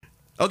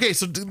Okay,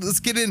 so let's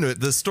get into it.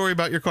 The story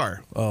about your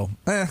car. Oh,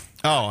 I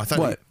thought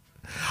what?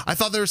 I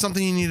thought there was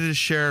something you needed to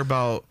share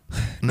about.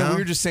 No, we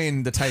were just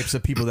saying the types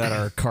of people that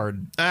are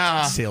card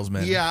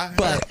salesmen. Yeah,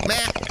 but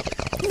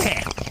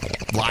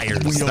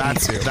liars. We don't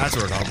That's need to. what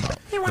we're talking about.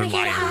 They're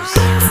liars.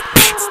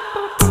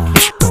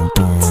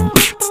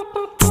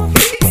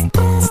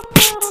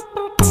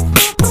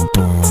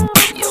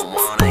 You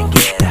wanna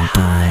get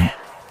high.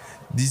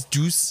 This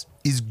juice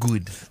is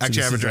good.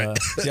 Actually, I haven't tried.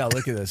 Yeah,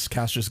 look at this.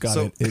 Cass just got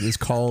it. It is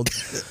called.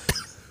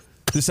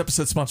 This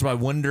episode sponsored by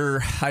Wonder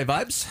High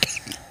Vibes.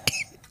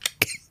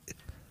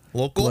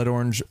 Local Blood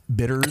Orange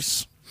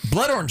Bitters.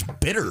 Blood Orange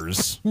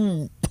Bitters.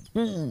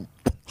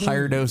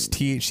 Higher dose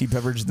THC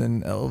beverage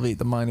than elevate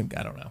the mind.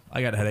 I don't know.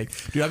 I got a headache.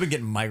 Dude, I've been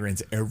getting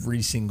migraines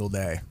every single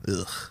day.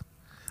 Ugh.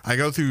 I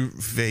go through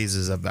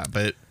phases of that,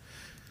 but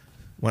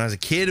when I was a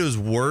kid, it was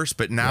worse.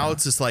 But now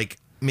it's just like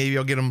maybe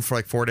I'll get them for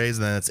like 4 days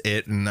and then that's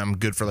it, and I'm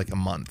good for like a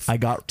month. I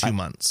got 2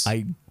 months.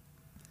 I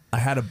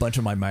had a bunch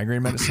of my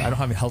migraine medicine. I don't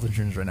have any health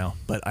insurance right now,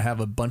 but I have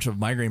a bunch of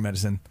migraine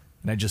medicine,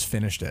 and I just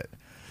finished it.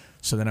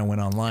 So then I went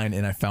online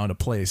and I found a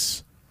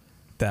place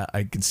that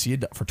I could see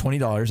it for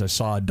 $20. I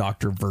saw a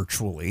doctor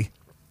virtually,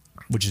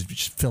 which is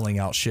just filling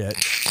out shit.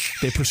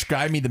 They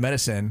prescribed me the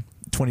medicine,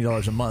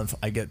 $20 a month.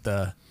 I get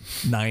the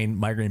 9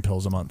 migraine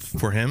pills a month.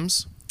 For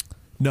Hims?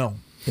 No,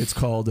 it's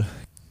called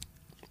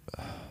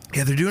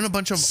Yeah, they're doing a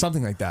bunch of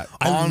something like that.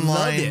 Online. I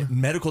love it.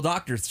 Medical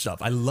doctor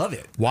stuff. I love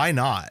it. Why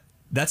not?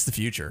 That's the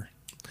future.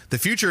 The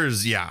future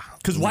is,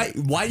 Because why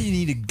do you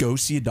need to go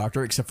see a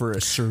doctor except for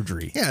a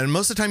surgery? Yeah, and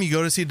most of the time you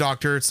go to see a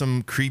doctor, it's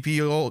some creepy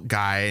old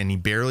guy, and he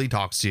barely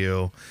talks to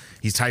you.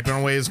 He's typing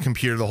away his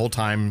computer the whole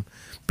time,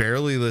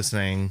 barely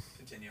listening.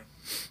 Continue.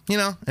 You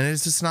know, and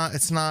it's just not.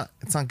 It's not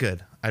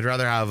good. I'd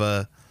rather have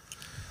the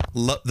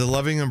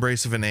loving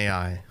embrace of an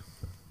AI.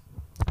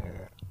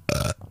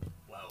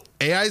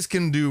 AIs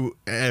can do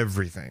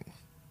everything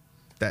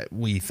that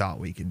we thought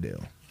we could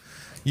do.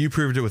 You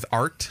proved it with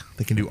art.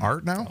 They can do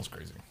art now. That was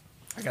crazy.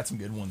 I got some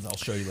good ones I'll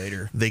show you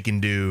later. They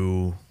can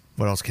do,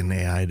 what else can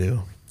AI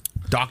do?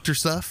 Doctor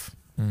stuff.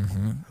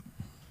 Mm-hmm.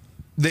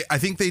 I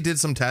think they did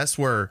some tests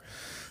where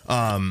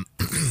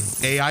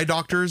AI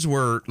doctors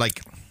were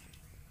like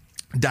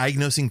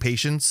diagnosing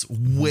patients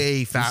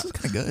way fast. This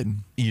is kind of good.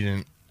 You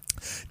didn't.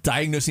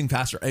 Diagnosing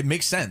faster. It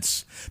makes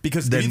sense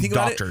because Then if you think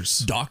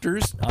doctors. about it,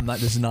 doctors.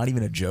 This is not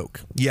even a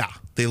joke. Yeah,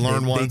 they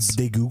learn once.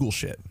 They Google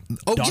shit.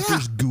 Oh,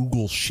 doctors yeah.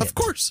 Google shit. Of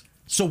course.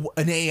 So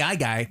an AI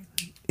guy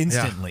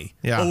instantly.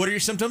 Yeah. Oh, what are your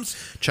symptoms?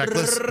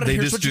 Checklist. They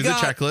Here's just what do you the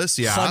got. checklist.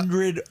 Yeah.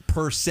 100%.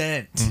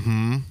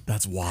 Mm-hmm.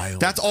 That's wild.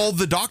 That's all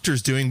the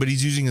doctor's doing, but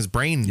he's using his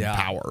brain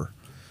power.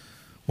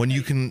 When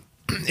you can,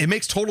 it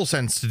makes total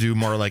sense to do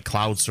more like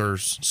cloud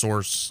source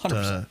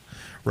 100%.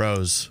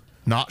 rows.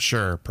 Not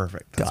sure.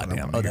 Perfect. That's what I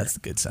goddamn. wanna Oh, hear. that's a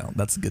good sound.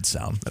 That's a good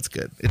sound. That's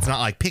good. It's not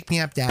like pick me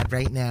up, Dad,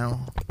 right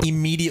now.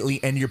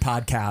 Immediately end your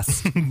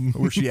podcast.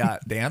 Where's she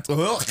at? Dance?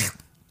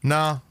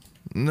 No,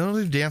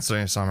 they've danced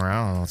during summer. I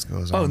don't know what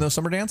goes on. Oh, no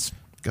summer dance?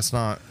 Guess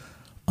not.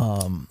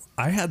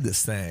 I had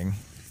this thing,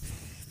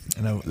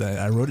 and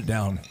I wrote it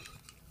down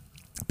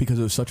because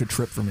it was such a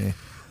trip for me.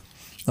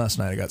 Last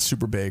night I got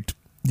super baked.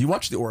 Do you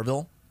watch The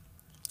Orville?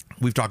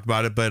 We've talked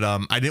about it, but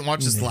I didn't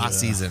watch this last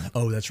season.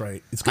 Oh, that's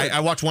right. It's good. I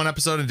watched one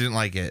episode and didn't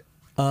like it.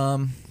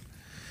 I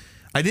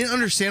didn't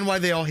understand why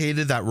they all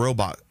hated that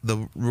robot.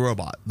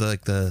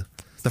 The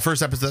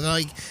first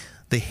episode,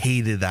 they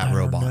hated that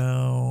robot.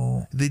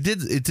 No,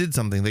 It did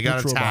something. They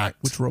got attacked.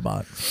 Which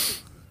robot?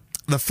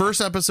 The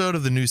first episode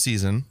of the new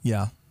season.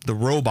 Yeah. The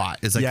robot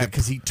is like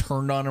because he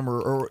turned on him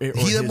or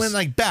he went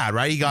like bad,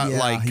 right? He got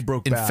he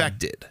broke bad.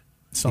 infected.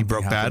 Something he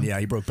broke happened. bad. Yeah,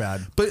 he broke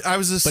bad. But I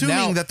was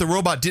assuming that the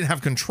robot didn't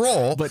have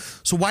control. But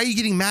so why are you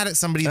getting mad at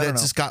somebody that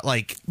just got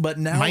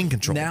mind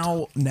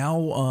controlled?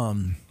 Now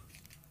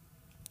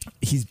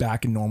he's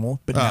back in normal.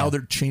 But now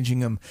they're changing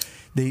him.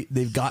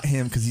 They've got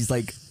him because he's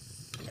like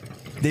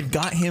they've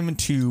got him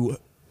to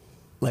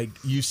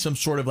use some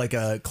sort of like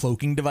a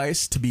cloaking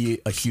device to be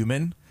a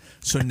human.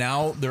 So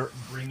now they're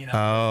bringing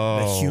out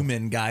the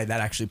human guy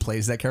that actually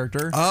plays that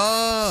character.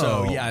 Oh.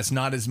 So, yeah, it's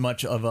not as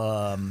much of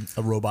a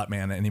robot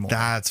man anymore.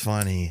 That's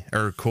funny.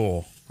 Or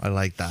cool. I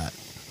like that.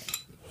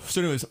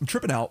 So anyways, I'm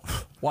tripping out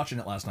watching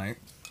it last night.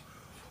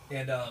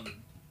 And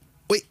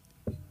wait.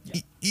 Yeah.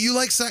 You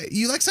like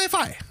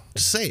sci-fi?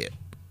 Just say it.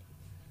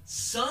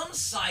 Some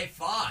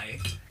sci-fi.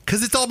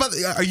 Because it's all about...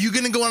 Are you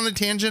going to go on a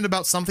tangent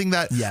about something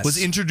that was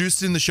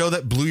introduced in the show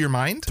that blew your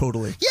mind?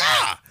 Totally.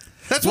 Yeah!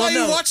 That's why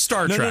you watch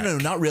Star Trek. No,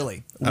 not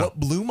really. What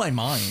blew my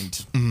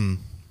mind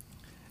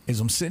is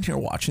I'm sitting here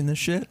watching this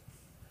shit,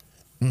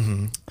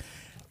 and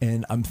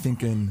I'm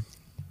thinking,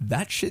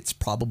 that shit's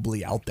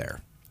probably out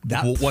there.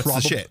 What's the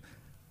shit?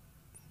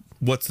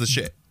 What's the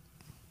shit?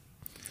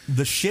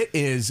 The shit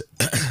is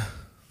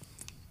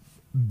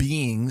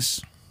beings,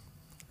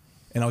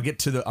 and I'll get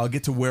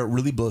to where it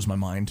really blows my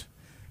mind.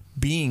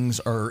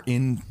 Beings are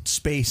in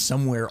space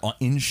somewhere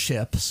in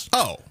ships.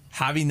 Oh,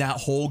 having that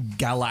whole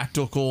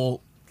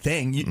galactical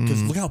thing,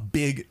 because look how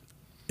big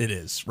it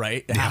is,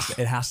 right? It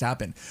has to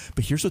happen.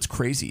 But here's what's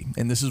crazy,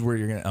 and this is where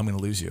I'm gonna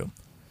lose you.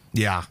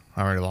 Yeah,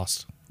 I already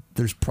lost.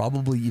 There's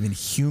probably even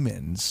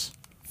humans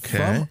Okay.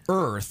 from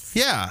Earth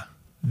Yeah.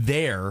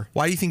 there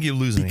Why do you think you're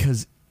losing me?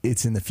 because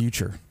it's in the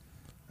future.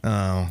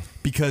 Oh.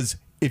 Because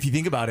if you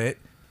think about it,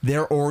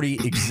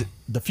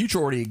 the future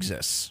already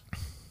exists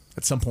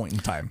at some point in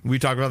time. We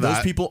talked about Those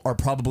that. people are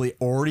probably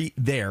already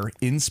there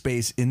in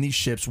space in these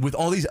ships with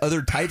all these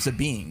other types of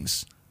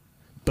beings,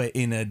 but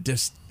in a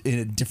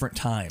different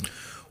time.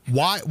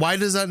 Why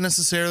does that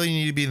necessarily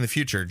need to be in the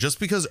future? Just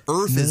because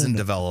Earth isn't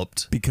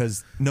developed.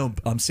 Because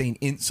I'm saying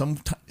in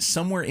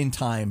somewhere in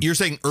time, You're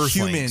saying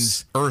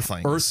Earthlings.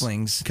 Earthlings,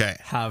 Earthlings. Okay.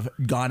 have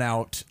gone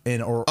out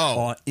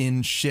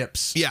in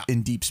ships, Yeah.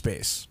 in deep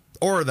space.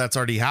 Or that's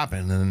already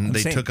happened and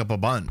they saying, took up a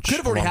bunch. Could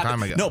have already a long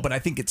happened. time ago. No, but I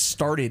think it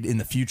started in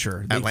the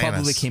future. They Atlantis.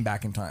 probably came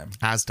back in time.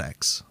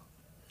 Aztecs.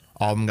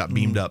 All of them got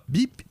beamed up.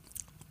 Beep.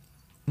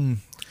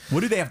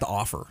 What do they have to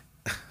offer?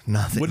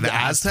 Nothing. What did The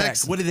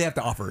Aztecs? What did they have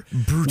to offer?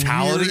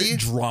 Brutality? Weird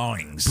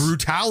drawings.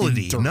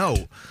 Brutality. Dirt.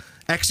 No.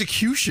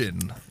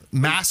 Execution.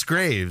 Mass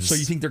graves. So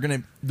you think they're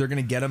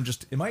gonna get them?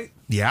 Just am I?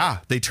 Yeah,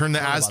 they turned the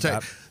Forgot about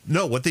Aztec. that.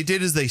 No, what they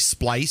did is they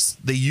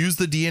used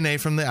the DNA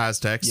from the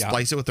Aztecs, Yeah.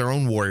 splice it with their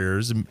own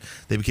warriors, and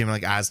they became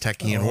like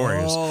Aztecian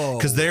warriors.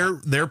 Because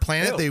their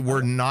planet, Ew. they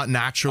were not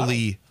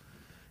naturally.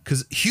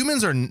 Because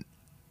humans are.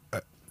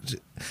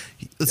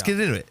 Let's get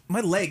into it.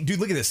 My leg, dude.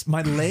 Look at this.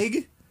 My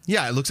leg,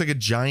 Yeah, it looks like a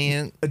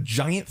giant. a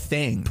giant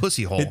thing.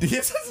 Pussy hole. It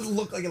doesn't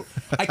look like.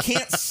 I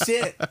can't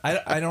sit.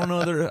 I don't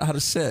know how to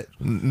sit.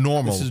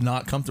 Normal. This is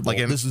not comfortable.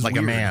 Like this is a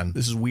weird. man.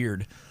 This is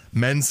weird.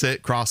 Men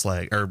sit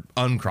cross-leg or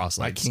uncross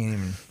legs. I can't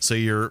even. So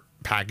your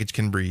package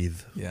can breathe.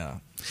 Yeah.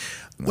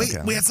 Wait,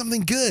 Okay. we had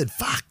something good.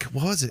 Fuck.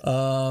 What was it?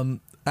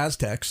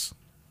 Aztecs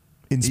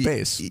in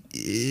space.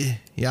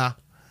 Yeah.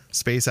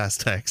 Space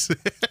Aztecs.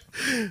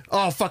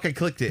 Oh, fuck. I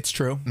clicked it. It's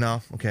true.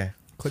 No. Okay.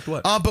 Clicked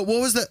what? But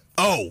what was the?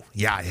 Oh,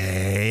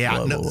 yeah.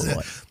 What, No,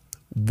 what?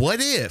 what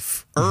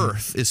if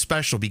Earth is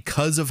special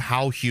because of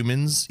how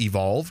humans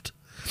evolved?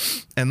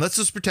 And let's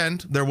just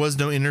pretend there was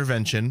no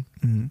intervention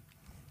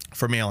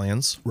from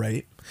aliens,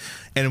 Right.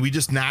 and we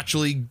just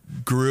naturally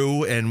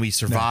grew and we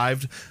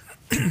survived.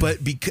 But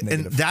and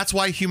Negative. that's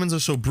why humans are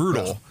so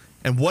brutal. No.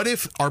 And what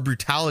if our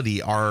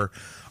brutality, our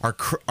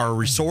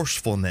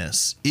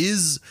resourcefulness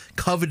is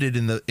coveted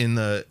in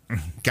the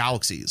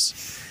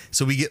galaxies?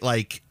 So we get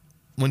like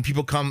when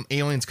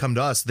aliens come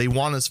to us, they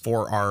want us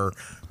for our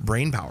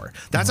brain power.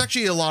 That's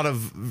actually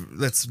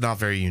that's not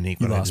very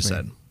unique what I lost just me.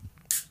 said.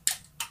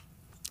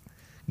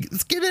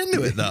 Let's get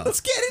into it though.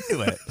 Let's get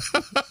into it.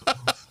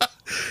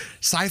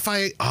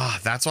 Sci-fi,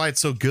 that's why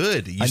it's so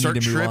good. You I start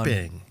need to move on.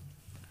 tripping.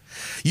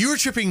 You were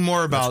tripping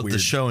more about the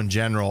weird. show in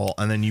general,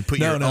 and then you put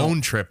your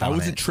own trip on I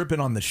wasn't it. tripping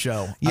on the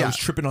show. I Yeah. was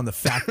tripping on the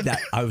fact that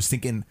I was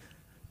thinking,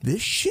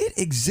 this shit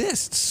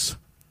exists.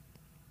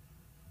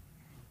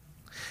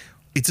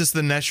 It's just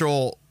the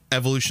natural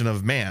evolution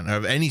of man,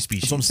 of any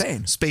species. That's what I'm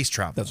saying. Space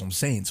travel. That's what I'm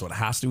saying. So it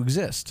has to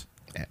exist.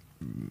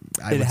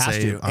 I It would has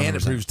say to. And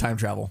it 100%. proves time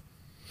travel.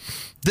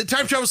 The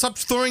time travel, stop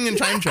throwing in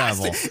time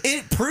travel.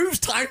 It proves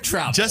time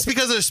travel. Just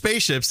because there's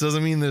spaceships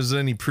doesn't mean there's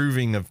any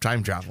proving of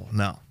time travel.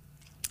 No.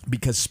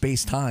 because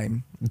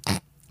space-time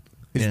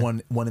is Yeah.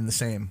 one and the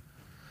same.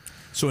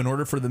 So in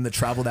order for them to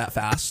travel that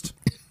fast,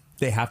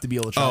 they have to be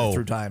able to travel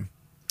through time.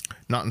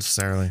 Not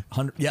necessarily.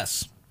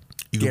 Yes.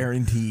 You-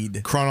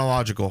 Guaranteed.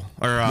 Chronological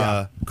or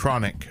Yeah.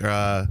 chronic.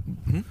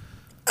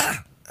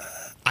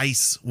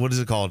 Ice. What is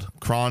it called?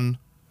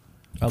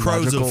 A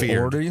logical Crozofeared.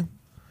 order?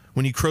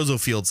 When you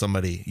Crozofield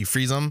somebody, you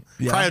freeze them.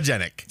 Yeah.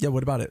 Cryogenic. Yeah,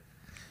 what about it?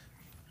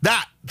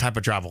 That type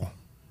of travel.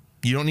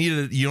 You don't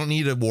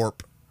need a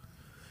warp.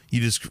 You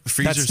just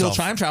freeze That's yourself.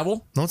 still time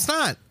travel. No, it's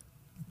not.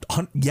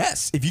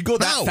 Yes. If you go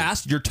that No.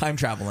 fast, you're time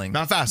traveling.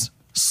 Not fast.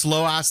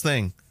 Slow ass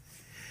thing.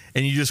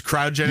 And you just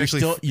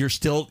cryogenically.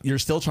 You're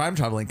still time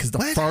traveling because the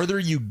What? farther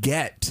you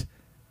get,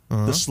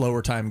 the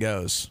slower time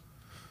goes.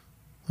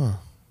 Is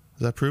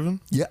that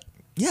proven? Yeah.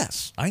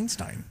 Yes.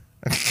 Einstein.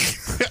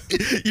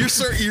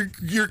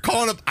 You're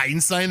calling up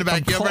Einstein to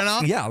back you up right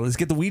now? Yeah, let's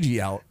get the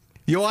Ouija out.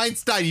 Yo,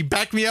 Einstein, you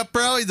back me up,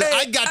 bro? He's like,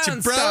 I got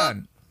you, bro.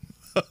 Einstein.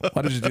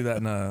 Why did you do that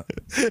in a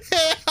Hey,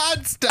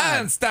 Einstein.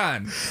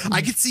 Einstein?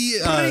 I could see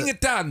Bring it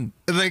down.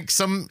 like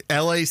some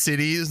LA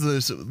cities,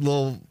 this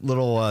little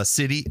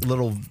city,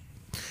 little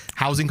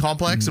housing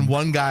complex, and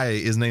one guy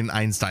is named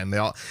Einstein. They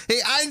all, hey,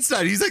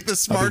 Einstein, he's like the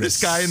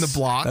smartest guy in the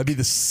block. That'd be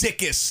the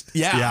sickest.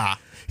 Yeah. Yeah.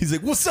 He's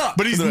like, what's up?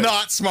 But he's They're like,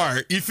 not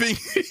smart. You think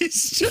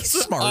he's just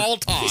smart. all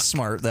talk. He's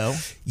smart though.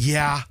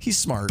 Yeah. He's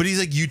smart. But he's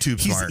like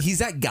YouTube smart. He's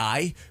that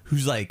guy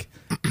who's like,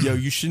 yo,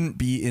 you shouldn't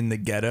be in the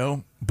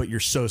ghetto, but you're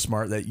so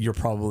smart that you're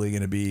probably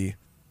gonna be.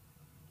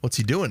 What's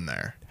he doing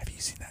there? Have you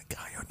seen that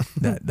guy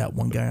on that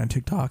one guy on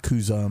TikTok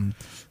who's I don't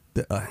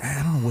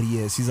know what he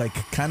is. He's like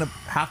kind of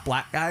half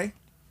black guy.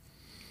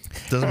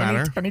 Doesn't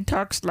matter. And he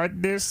talks like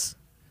this.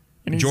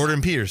 And he's,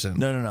 Jordan Peterson.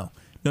 No.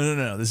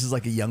 This is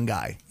like a young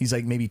guy. He's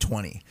like maybe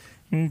 20.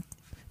 and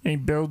he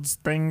builds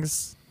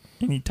things.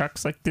 And he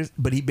talks like this.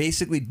 But he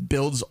basically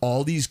builds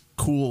all these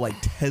cool like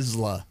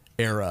Tesla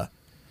era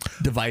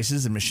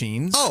devices and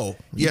machines. Oh,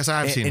 yes,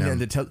 I have seen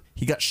him. And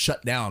he got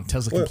shut down.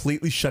 Tesla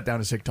completely shut down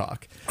his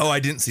TikTok. Oh, I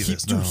didn't see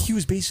this. Dude, No. he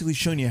was basically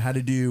showing you how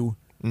to do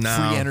free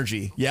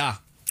energy. Yeah.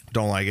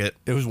 Don't like it.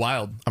 It was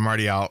wild. I'm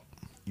already out.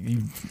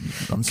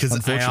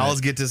 Because I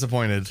always get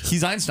disappointed.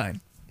 He's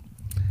Einstein.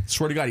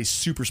 Swear to God, he's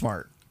super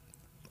smart.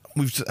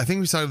 I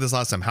think we started this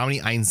last time. How many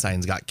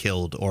Einsteins got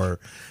killed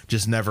or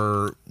just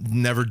never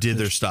did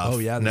their stuff? Oh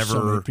yeah, never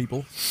so many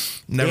people.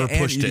 Never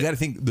pushed it. You got to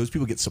think those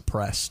people get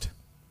suppressed.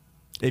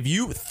 If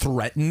you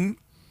threaten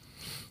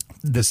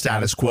the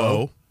status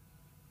quo,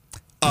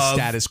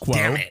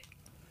 damn it,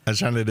 I was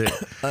trying to do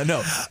it.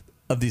 No,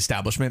 of the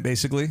establishment,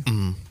 basically,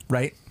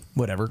 right?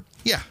 Whatever.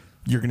 Yeah,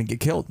 you're gonna get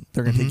killed.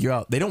 They're gonna take you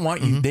out. They don't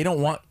want you. They don't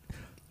want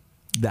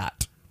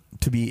that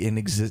to be in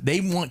exist.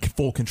 They want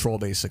full control,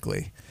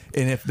 basically.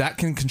 And if that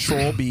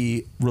control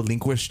be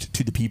relinquished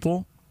to the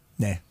people,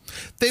 nah.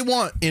 They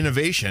want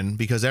innovation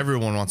because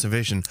everyone wants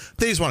innovation.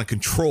 They just want to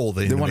control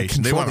the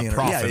innovation. They want to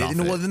profit off it.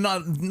 Well,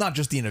 not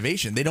just the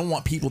innovation. They don't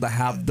want people to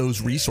have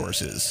those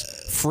resources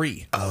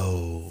free.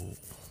 Oh.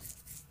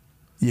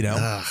 You know?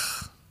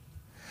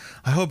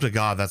 I hope to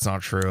God that's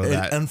not true.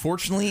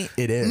 Unfortunately,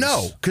 it is.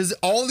 No, because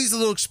all these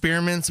little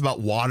experiments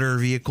about water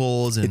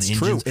vehicles and engines.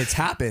 True. It's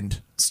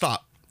happened.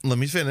 Stop. Let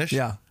me finish.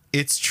 Yeah.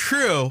 It's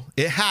true.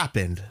 It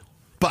happened.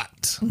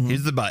 But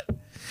here's the but.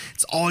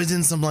 It's always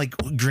in some like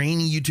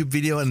grainy YouTube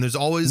video, and there's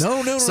always no.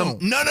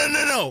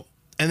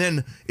 And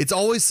then it's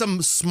always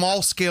some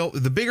small scale.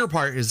 The bigger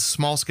part is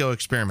small scale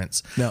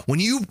experiments. No. When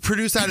you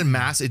produce that in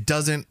mass, it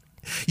doesn't.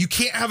 You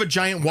can't have a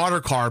giant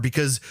water car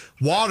because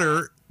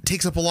water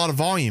takes up a lot of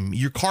volume.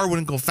 Your car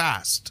wouldn't go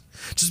fast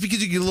just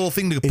because you get a little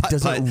thing to it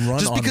doesn't run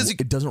just on. because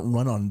it doesn't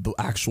run on the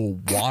actual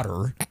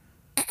water.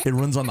 It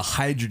runs on the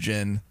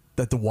hydrogen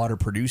that the water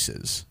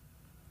produces.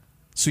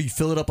 So you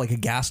fill it up like a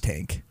gas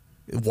tank.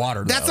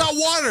 Water. That's not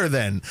water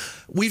then.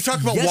 We've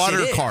talked about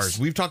water cars.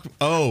 We've talked.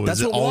 Oh, that's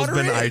has it always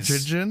been is.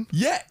 hydrogen?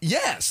 Yeah.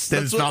 Yes.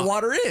 Then that's what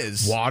water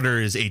is. Water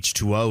is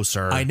H2O,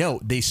 sir. I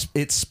know.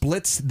 It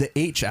splits the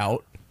H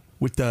out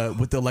with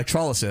the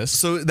electrolysis.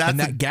 So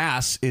that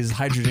gas is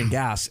hydrogen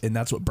gas, and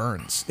that's what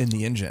burns in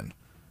the engine.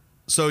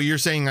 So you're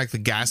saying like the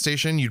gas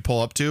station you'd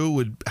pull up to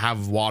would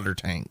have water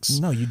tanks?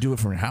 No, you do it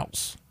from your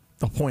house.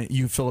 The point,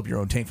 you fill up your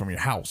own tank from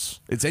your house.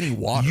 It's any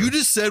water. You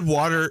just said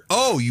water.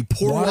 Oh, you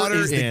pour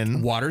water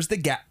in. Water's the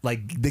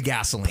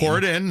gasoline. Pour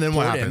it in, then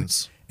what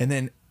happens? And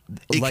then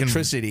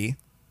electricity,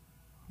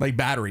 like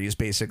batteries,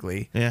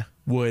 basically,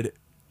 would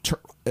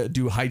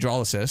do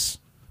hydrolysis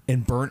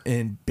and burn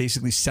and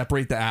basically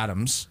separate the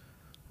atoms,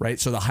 right?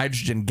 So the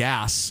hydrogen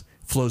gas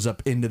flows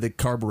up into the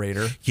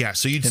carburetor. Yeah,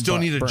 so you'd still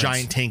need a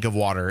giant tank of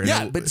water.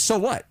 Yeah, but so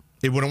what?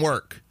 It wouldn't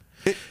work.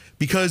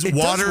 Because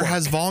water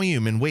has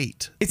volume and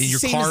weight. It's the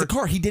same as the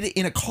car. He did it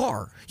in a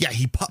car. Yeah,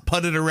 he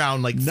putted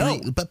around like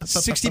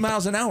 60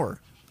 miles an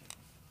hour.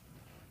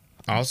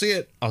 I'll see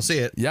it.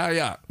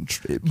 Yeah.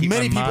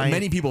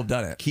 Many people have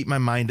done it. Keep my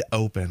mind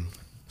open.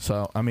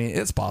 So, I mean,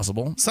 it's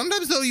possible.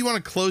 Sometimes, though, you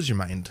want to close your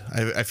mind.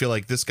 I feel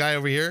like this guy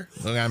over here,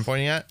 the guy I'm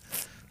pointing at,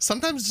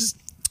 sometimes just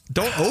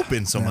don't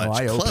open so much.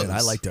 I Close. open.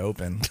 I like to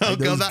open.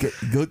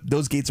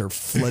 Those gates are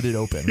flooded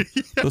open.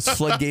 Those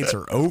floodgates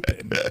are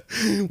open.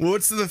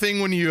 What's the thing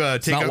when you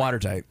not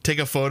watertight. Take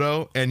a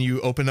photo and you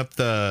open up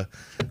the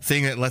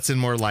thing that lets in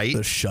more light?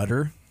 The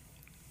shutter?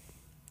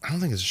 I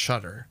don't think it's a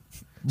shutter.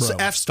 Bro. It's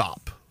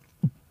f-stop.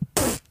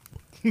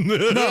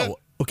 No.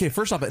 Okay,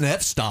 first off, an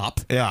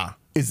f-stop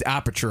is the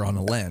aperture on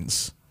a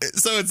lens.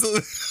 So it's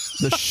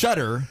the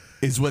shutter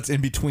is what's in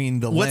between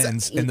the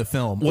lens and the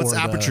film. What's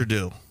aperture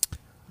do?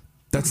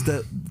 That's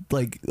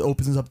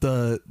opens up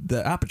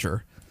the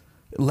aperture.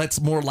 It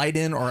lets more light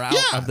in or out.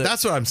 Yeah,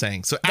 that's what I'm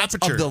saying. So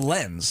aperture of the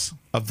lens.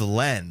 Of the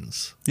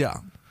lens. Yeah.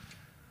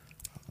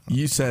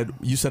 You said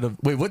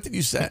wait, what did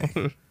you say?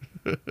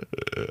 I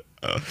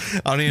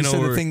don't even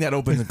know. The thing that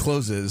opens and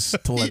closes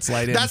to lets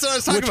light in. That's what I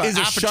was talking about.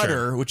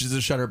 Which is a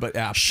shutter, but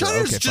aperture.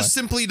 Shutter's just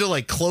simply to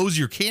like close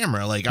your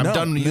camera. Like I'm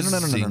done using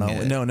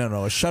it.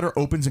 No. A shutter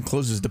opens and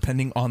closes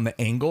depending on the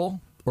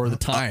angle or the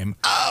time.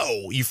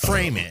 You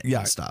frame it. Yeah.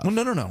 And stuff. Well,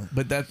 no.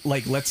 But that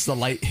lets the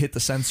light hit the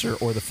sensor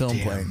or the film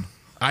plane.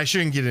 I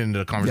shouldn't get into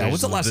the conversation. Yeah.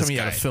 When's the last time you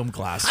had a film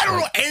class? I don't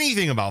know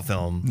anything about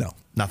film. No.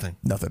 Nothing.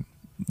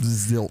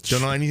 Zilch.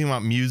 Don't know anything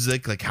about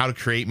music, like how to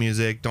create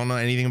music. Don't know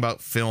anything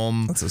about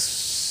film.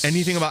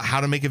 Anything about how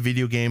to make a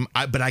video game.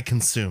 But I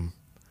consume.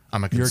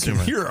 I'm a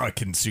consumer. You're a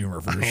consumer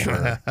for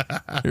sure.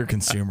 You're a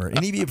consumer.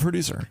 And you be a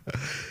producer.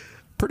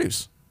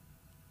 Produce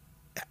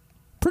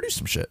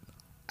some shit.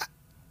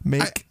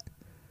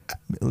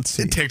 Let's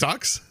see.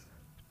 TikToks?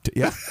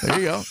 Yeah, there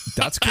you go.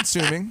 That's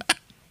consuming.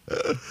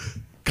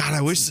 God,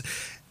 I wish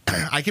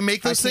I can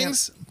make those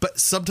things, but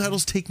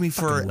subtitles take me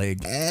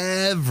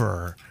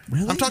forever.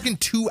 Really? I'm talking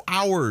 2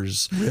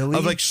 hours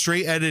of like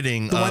straight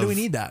editing. Then why do we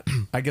need that?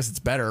 I guess it's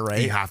better,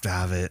 right? You have to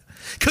have it.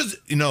 Because,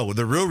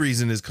 the real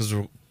reason is because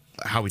of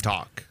how we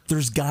talk.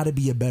 There's got to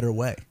be a better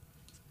way.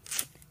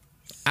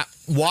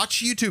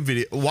 Watch YouTube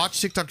video,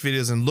 watch TikTok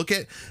videos and look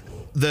at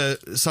the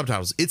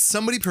subtitles. It's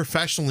somebody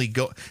professionally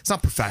It's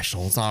not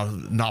professional. It's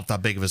not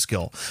that big of a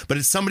skill, but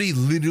it's somebody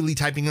literally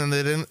typing on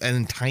it in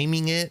and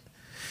timing it.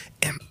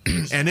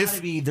 And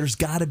there's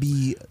got to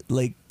be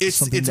like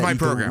it's my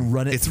program.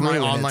 It's my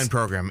online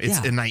program. It's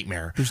a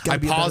nightmare. I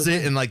pause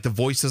it and like the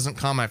voice doesn't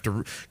come. I have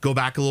to go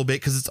back a little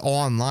bit because it's all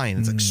online.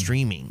 It's like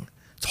streaming.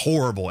 It's a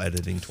horrible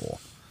editing tool.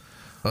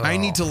 I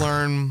need to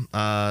learn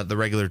the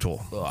regular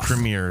tool,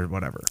 Premiere,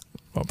 whatever.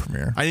 Oh,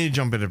 Premiere. I need to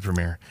jump into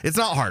Premiere. It's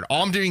not hard.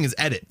 All I'm doing is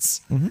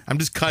edits. I'm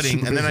just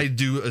cutting, and then I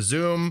do a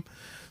zoom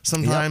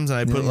sometimes, and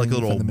I put like a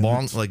little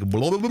bonk, like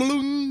blah, blah, blah,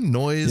 blah,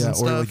 noise and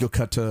stuff. Or like you'll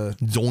cut to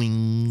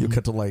doing. You'll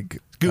cut to like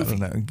Goofy. I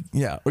don't know.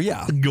 Yeah. Or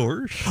yeah.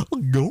 Gosh.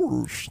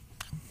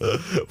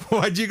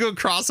 Why'd you go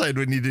cross-eyed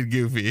when you did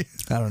Goofy?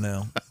 I don't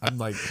know. I'm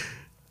like,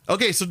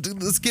 okay, so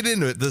let's get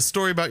into it. The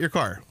story about your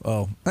car.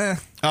 Oh, I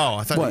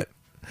thought what?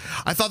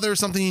 I thought there was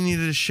something you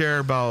needed to share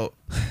about.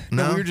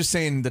 No, we were just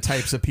saying the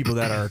types of people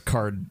that are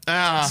card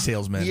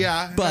salesmen.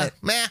 Yeah, but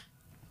meh.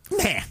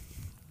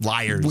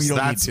 Liars. We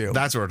don't need to.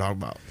 That's what we're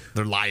talking about.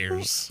 They're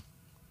liars.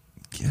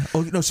 Yeah.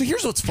 Oh no. So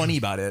here's what's funny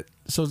about it.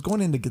 So I was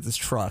going in to get this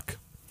truck,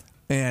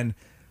 and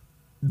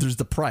there's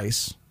the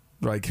price.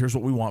 Like, here's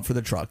what we want for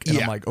the truck. And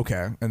I'm like,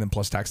 okay. And then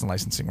plus tax and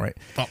licensing, right?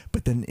 Oh.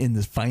 But then in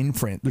the fine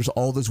print, there's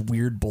all this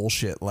weird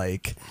bullshit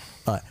like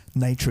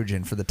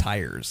nitrogen for the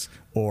tires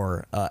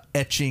or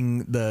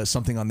etching the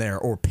something on there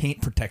or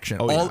paint protection.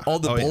 All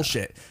the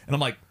bullshit. Yeah. And I'm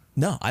like,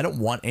 no, I don't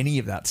want any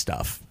of that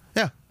stuff.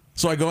 Yeah.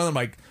 So I go in and I'm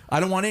like, I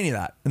don't want any of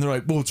that. And they're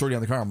like, well, it's already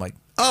on the car. I'm like,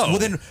 oh. Well,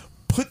 then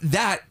put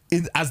that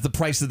in as the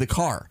price of the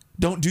car.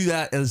 Don't do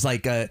that as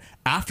like a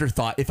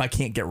afterthought if I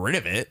can't get rid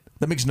of it.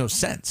 That makes no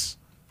sense.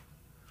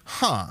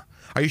 Huh.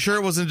 Are you sure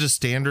it wasn't just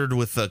standard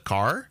with the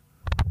car?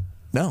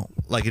 No.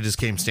 Like it just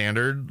came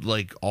standard,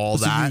 like all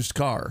it's that? a used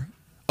car.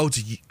 Oh,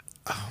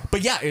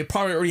 but yeah, it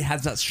probably already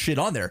has that shit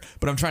on there.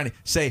 But I'm trying to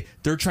say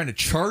they're trying to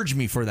charge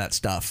me for that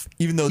stuff,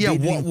 even though they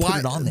didn't even put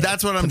it on there.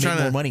 That's what I'm trying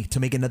to make more money to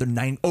make another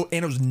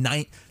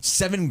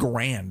 $7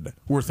 grand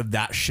worth of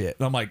that shit.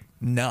 And I'm like,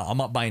 no, I'm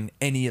not buying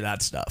any of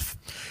that stuff.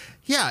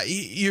 Yeah,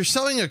 you're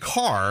selling a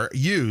car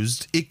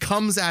used. It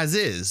comes as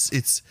is.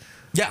 It's.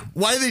 Yeah.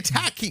 Why are they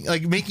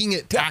making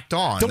it tacked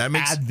on? Don't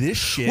add this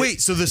shit.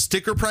 Wait, so the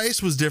sticker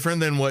price was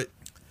different than what,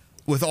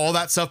 with all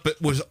that stuff, but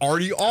was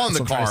already on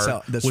the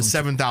car was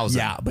 $7,000.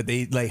 Yeah, but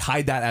they like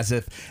hide that as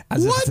if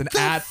it's an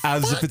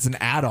if it's an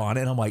add-on,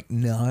 and I'm like,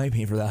 no, I ain't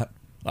paying for that.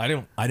 I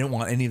don't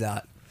want any of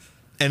that.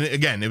 And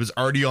again, it was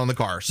already on the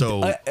car,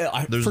 so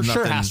there's for nothing.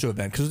 Sure has to have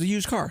been because it's a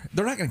used car.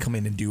 They're not going to come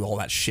in and do all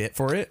that shit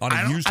for it on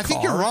a used car. I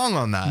think you're wrong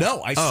on that.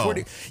 No, I swear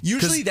to.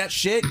 Usually that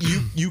shit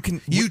you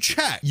can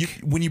check.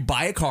 When you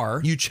buy a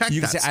car, you check.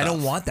 You can that say stuff. I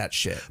don't want that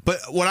shit. But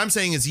what I'm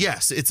saying is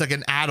yes, it's like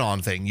an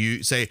add-on thing.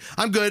 You say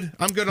I'm good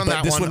on that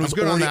one. This one was I'm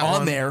good already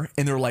on there,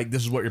 and they're like,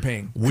 this is what you're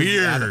paying.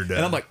 Weird.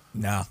 And I'm like,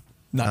 nah,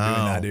 not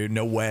doing that, dude.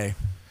 No way.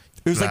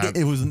 It was like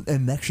it was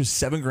an extra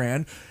 $7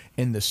 grand,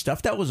 and the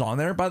stuff that was on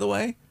there, by the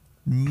way,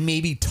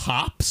 maybe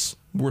tops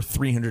were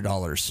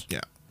 $300.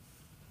 Yeah.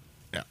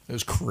 It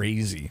was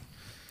crazy.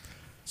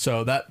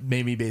 So that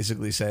made me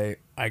basically say,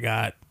 I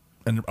got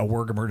a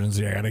work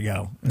emergency. I gotta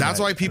go. That's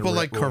why people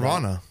like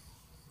Carvana.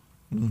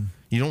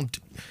 You don't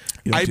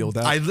deal with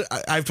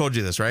that? I've told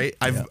you this, right?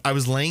 I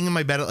was laying in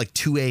my bed at like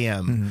 2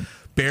 a.m.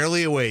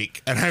 Barely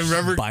awake, and I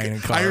remember buying a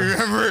car. I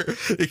remember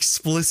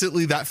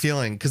explicitly that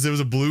feeling because there was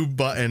a blue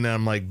button, and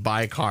I'm like,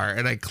 buy a car,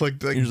 and I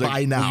clicked like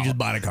buy now. You just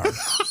bought a car.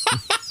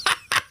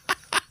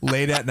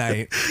 Late at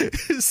night.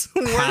 It's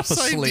the worst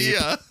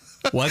idea.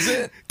 Was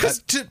it?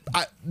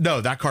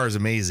 No, that car is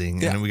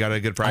amazing, and we got a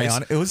good price.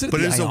 It was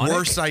but it's the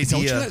worst idea.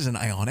 Don't you guys an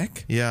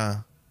Ioniq?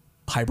 Yeah.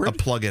 Hybrid? A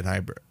plug-in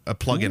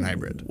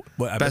hybrid.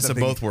 Well, Best of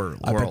both worlds.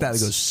 I bet that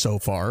goes so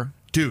far.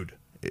 Dude,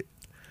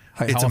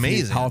 it's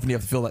amazing. How often do you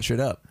have to fill that shit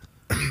up?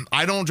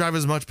 I don't drive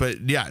as much,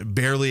 but yeah,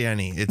 barely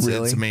any. It's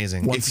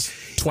amazing.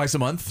 Twice a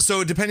month?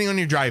 So depending on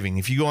your driving,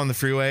 if you go on the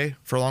freeway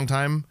for a long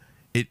time,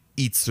 it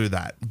eats through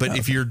that. But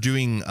if you're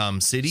doing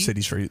city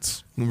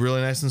streets,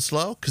 really nice and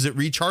slow, because it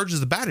recharges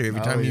the battery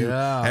every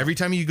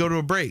time you go to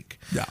a break.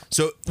 Yeah.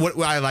 So what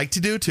I like to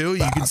do too,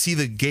 you can see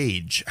the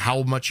gauge,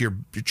 how much you're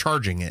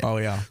charging it. Oh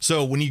yeah.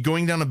 So when you're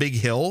going down a big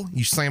hill,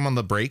 you slam on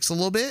the brakes a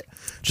little bit,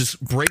 just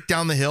brake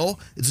down the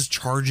hill. It's just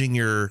charging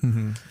your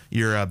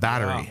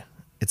battery. Wow.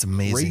 It's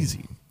amazing.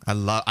 Crazy. I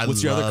love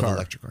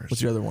electric cars.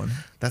 What's your other one?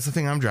 That's the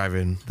thing I'm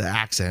driving. The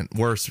Accent.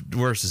 Worst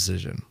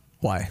decision.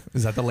 Why?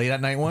 Is that the late at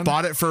night one?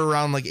 Bought it for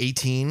around like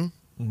 18.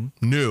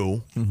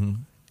 New.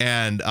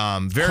 And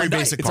very Hyundai.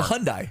 basic car. It's a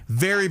Hyundai.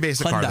 Very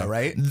basic car. Hyundai,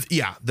 right?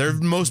 Yeah. They're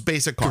most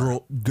basic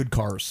car. Good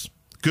cars.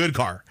 Good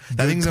car.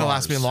 That thing's going to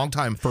last me a long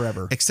time.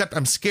 Forever. Except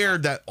I'm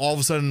scared that all of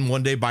a sudden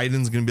one day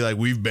Biden's going to be like,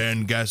 we've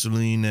banned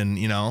gasoline and,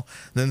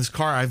 then this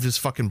car, I have this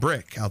fucking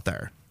brick out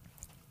there.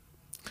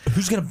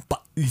 Who's going to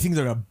you think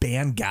they're going to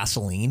ban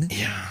gasoline?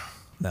 Yeah.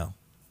 No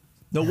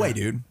way,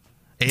 dude.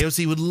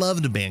 AOC would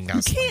love to ban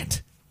gasoline. You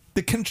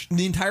can't.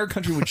 The entire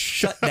country would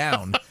shut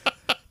down.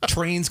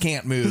 Trains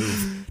can't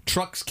move.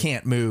 Trucks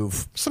can't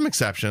move. Some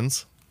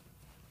exceptions.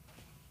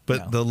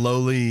 But the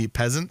lowly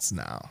peasants,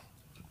 no.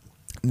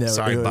 No,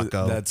 Sorry,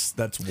 bucko.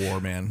 That's war,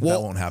 man. Well,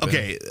 that won't happen.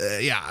 Okay,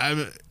 yeah,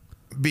 I'm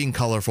being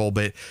colorful,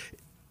 but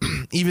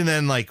even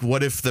then, like,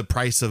 what if the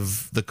price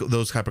of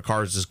those type of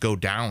cars just go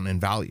down in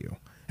value?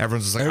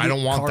 Everyone's just like, I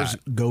don't want cars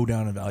that. go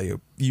down in value.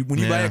 When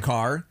you buy a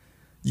car,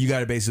 you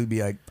got to basically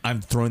be like,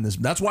 I'm throwing this.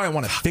 That's why I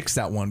want to fix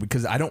that one,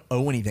 because I don't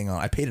owe anything on.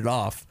 I paid it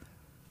off.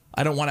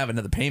 I don't want to have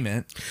another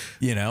payment.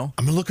 You know,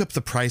 I'm gonna look up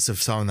the price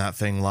of selling that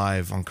thing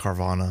live on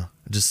Carvana.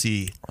 Just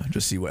see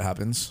what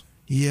happens.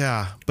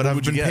 Yeah, but What I've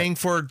would you been get? paying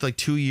for it like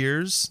 2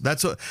 years.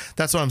 That's what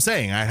I'm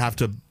saying. I'd have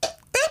to.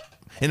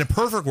 In a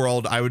perfect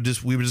world, we would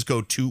just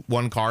go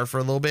one car for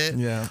a little bit.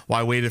 Yeah.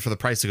 While I waited for the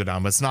price to go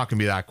down, but it's not gonna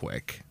be that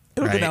quick.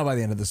 It'll right? go down by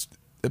the end of this.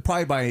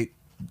 Probably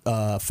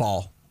by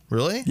fall.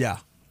 Really? Yeah.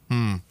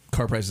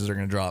 Car prices are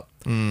going to drop.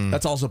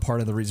 That's also part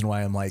of the reason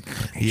why I'm like,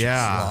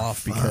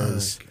 off,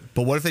 because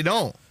But what if they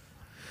don't?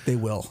 they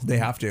will. They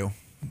have to.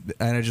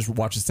 And I just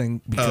watched this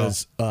thing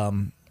because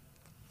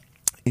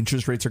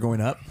interest rates are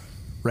going up,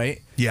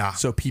 right? Yeah.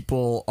 So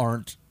people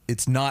aren't.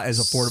 It's not as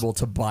affordable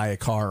to buy a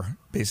car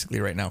basically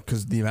right now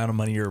because the amount of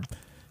money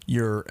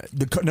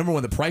number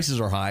one, the prices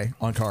are high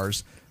on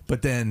cars,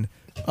 but then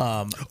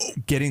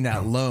getting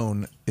that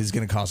loan is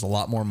going to cost a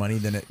lot more money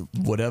than it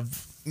would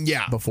have.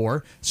 Yeah.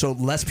 Before, so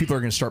less people are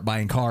going to start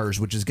buying cars,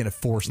 which is going to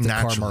force the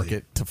car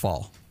market to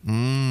fall.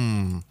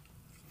 And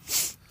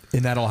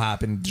that'll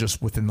happen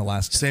just within the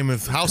last Same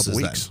with houses.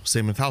 weeks. Then.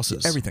 Same with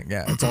houses. Everything,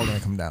 yeah, it's all going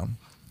to come down.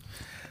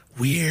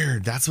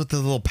 Weird. That's what the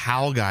little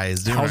Powell guy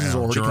is doing. Houses right are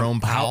now. already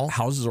Jerome Powell.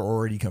 houses are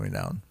already coming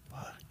down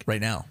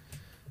right now.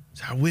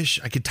 I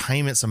wish I could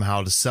time it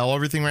somehow to sell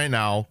everything right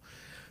now,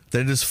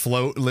 then just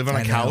live on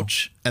a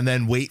couch, and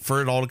then wait for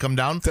it all to come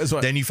down.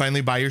 Then you finally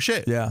buy your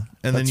shit. Yeah,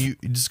 and then you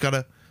just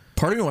gotta.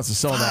 Part of me wants to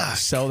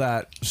sell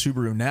that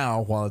Subaru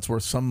now while it's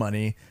worth some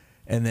money,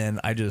 and then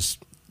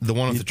the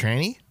one with the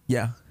tranny.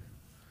 Yeah,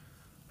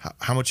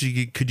 how much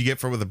could you get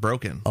for it with a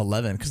broken?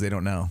 11 because they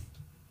don't know.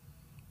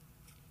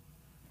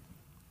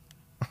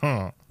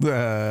 Huh.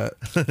 I'm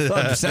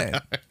just saying.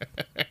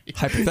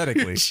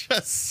 Hypothetically.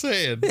 Just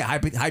saying. Yeah,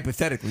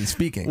 hypothetically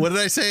speaking. What did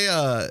I say?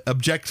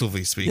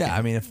 Objectively speaking. Yeah,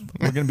 I mean, if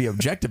we're going to be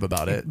objective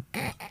about it,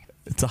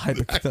 it's a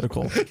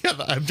hypothetical. Yeah,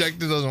 the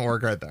objective doesn't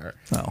work right there.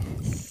 Oh.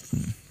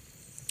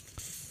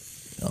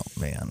 Oh,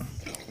 man.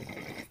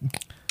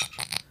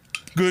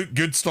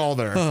 Good stall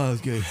there. Oh,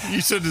 that's good.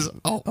 You said this.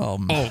 Oh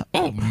man.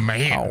 Oh,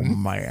 man.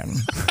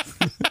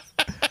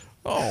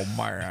 Oh,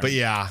 man. But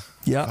yeah.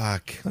 Yeah.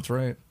 Fuck. That's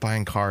right.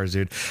 Buying cars,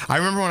 dude. I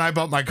remember when I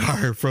bought my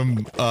car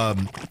from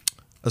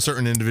a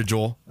certain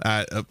individual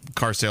at a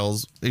car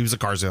sales. He was a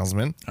car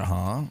salesman.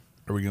 Are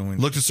we going?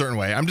 Looked a certain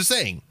way. I'm just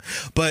saying.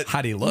 But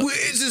how do you look?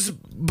 It's just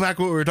back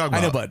what we were talking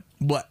about. I know, but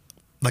what?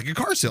 Like a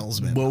car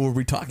salesman. What were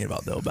we talking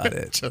about though about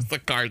it? Just the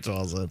car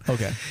salesman.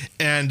 Okay.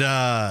 And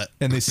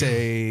they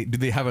say, do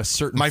they have a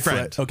certain my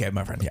friend? Okay,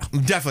 my friend. Yeah.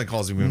 Definitely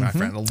calls me my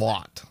friend a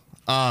lot.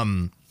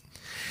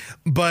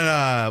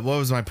 But what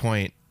was my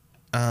point?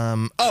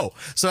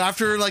 So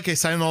after like I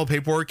signed all the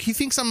paperwork, he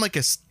thinks I'm like a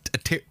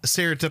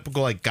stereotypical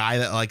like guy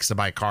that likes to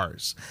buy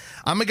cars.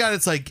 I'm a guy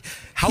that's like,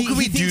 how can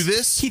we do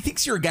this? He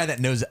thinks you're a guy that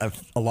knows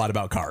a lot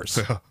about cars.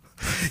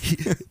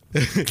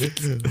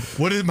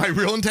 What my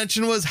real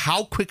intention was,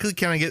 how quickly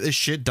can I get this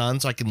shit done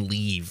so I can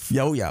leave?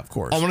 Oh yeah, of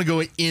course. I want to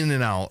go in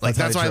and out. Like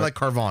that's why I like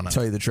Carvana. I'll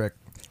tell you the trick.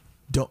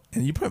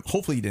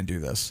 Hopefully you didn't do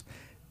this.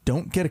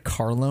 Don't get a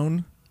car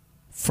loan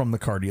from the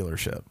car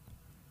dealership.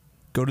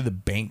 Go to the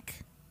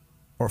bank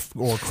or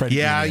credit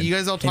union. You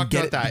guys all talked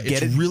about that.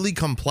 It's really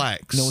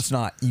complex. No, it's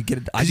not. You get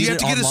it. You have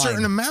to get a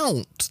certain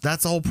amount.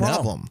 That's the whole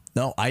problem.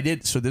 No, I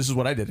did. So this is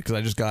what I did because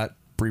I just got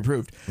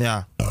pre-approved.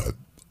 Yeah.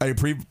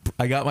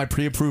 I got my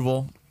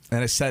pre-approval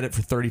and I set it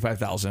for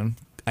 $35,000.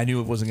 I knew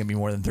it wasn't going to be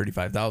more than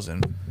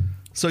 $35,000.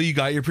 So you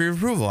got your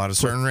pre-approval at a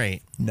certain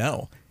rate?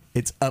 No,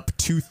 it's up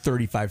to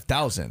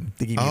 $35,000.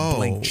 They give me a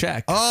blank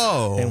check.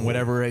 And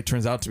whatever it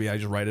turns out to be, I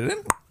just write it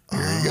in.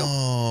 Here you go.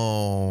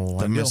 Oh,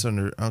 I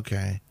misunderstood.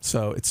 Okay.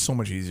 So it's so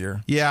much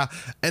easier. Yeah,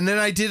 and then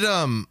I did.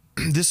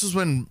 This was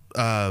when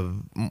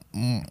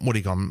what do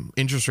you call them?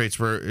 Interest rates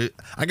were.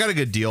 I got a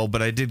good deal,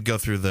 but I did go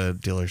through the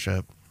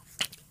dealership.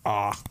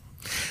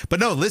 But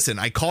no, listen.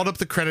 I called up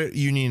the credit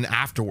union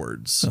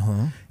afterwards,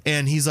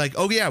 and he's like,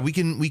 "Oh yeah, we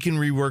can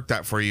rework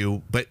that for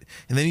you."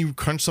 And then he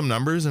crunched some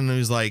numbers, and he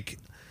was like,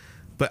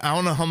 "But I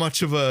don't know how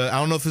much of I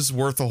don't know if this is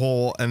worth a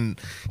whole." And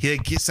he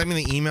sent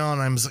me the email,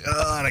 and I was like,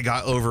 "Oh," and I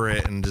got over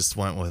it and just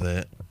went with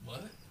it.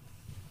 What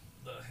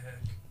the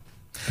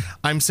heck?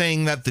 I'm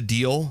saying that the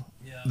deal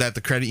that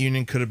the credit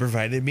union could have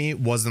provided me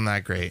wasn't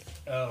that great.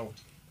 Oh,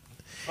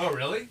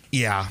 really?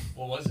 Yeah.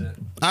 What was it?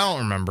 I don't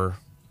remember.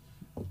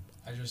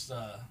 I just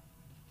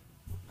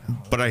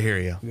But I hear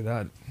you. look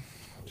at that.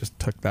 Just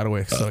tuck that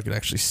away so I could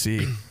actually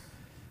see.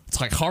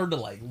 It's like hard to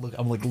like look.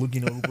 I'm like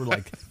looking over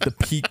like the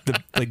peak,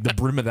 the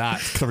brim of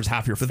that covers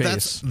half your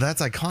face.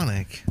 That's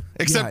iconic.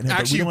 Except Yeah, I know,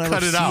 actually, you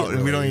cut it out,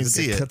 and we don't even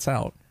see it. it. Cuts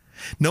out.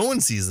 No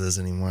one sees this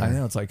anymore. I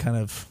know. It's like kind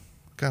of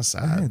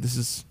sad. Hey, this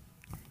is.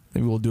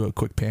 Maybe we'll do a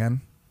quick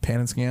pan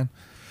and scan.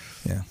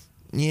 Yeah.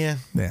 Yeah.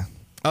 Yeah.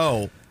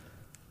 Oh,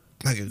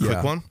 like a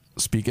quick one.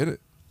 Speak it.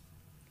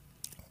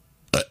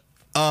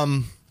 What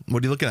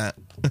are you looking at?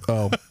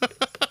 Oh,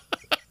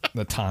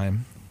 the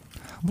time.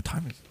 What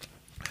time is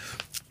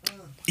it?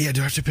 Yeah,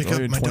 do I have to pick up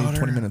my 20, daughter?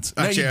 20 minutes.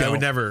 No, Actually, you I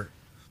would don't. never.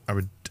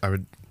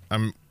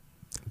 I'm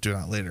doing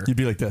that later. You'd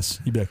be like this.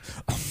 You'd be like,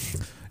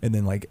 and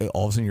then like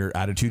all of a sudden your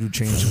attitude would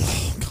change.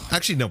 Oh, God.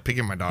 Actually, no,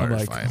 picking my daughter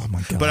is I'm like, fine. oh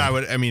my God.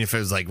 But I mean, if it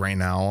was like right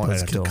now, I'd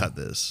have to still. cut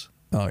this.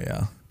 Oh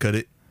yeah. Cut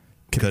it.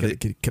 Cut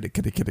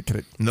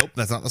it. Nope,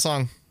 that's not the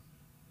song.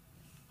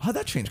 How'd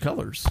that change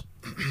colors?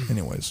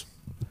 Anyways,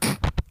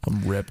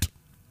 I'm ripped.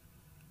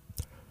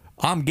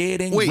 I'm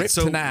getting Wait, ripped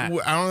so tonight.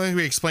 I don't think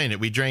we explained it.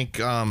 We drank.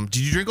 Did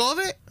you drink all of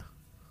it?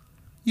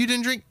 You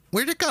didn't drink.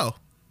 Where'd it go?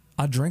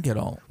 I drank it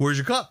all. Where's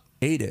your cup?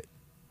 Ate it.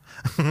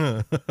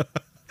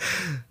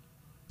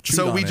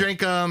 So we on it.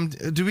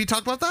 drank. Did we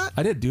talk about that?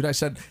 I did, dude. I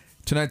said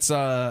tonight's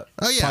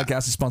podcast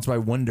is sponsored by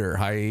Wonder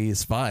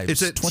Highest Vibes.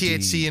 It's a 20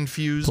 THC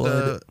infused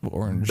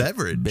orange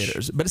beverage.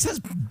 bitters, but it says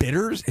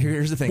bitters.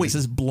 Here's the thing. Wait. It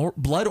says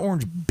blood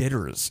orange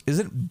bitters.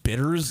 Isn't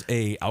bitters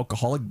a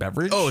alcoholic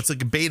beverage? Oh, it's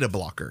like a beta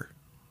blocker.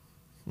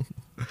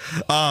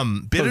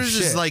 Bitters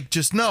is shit. like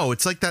just no.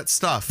 It's like that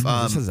stuff.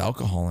 This has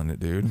alcohol in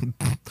it, dude.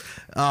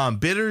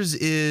 Bitters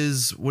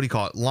is what do you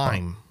call it?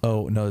 Lime.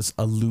 Oh no, it's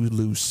a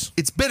loose.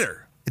 It's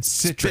bitter. It's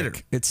Citric.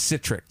 bitter. It's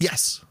citric.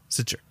 Yes,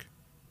 citric.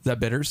 Is that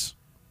bitters?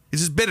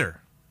 It's just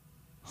bitter.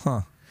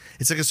 Huh.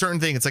 It's like a certain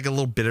thing. It's like a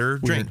little bitter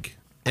drink,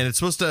 and it's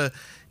supposed to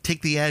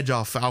take the edge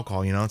off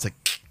alcohol. You know, it's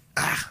like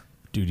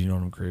Dude, you know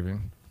what I'm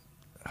craving?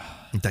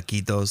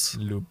 taquitos.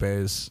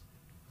 Lupe's.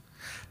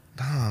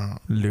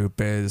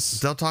 Lupe's.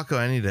 Del Taco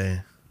any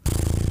day.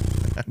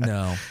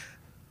 No.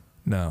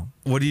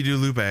 What do you do,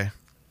 Lupe? I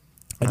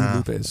do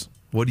Lupe's.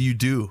 What do you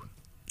do?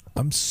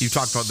 You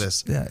talked about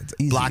this. Yeah, it's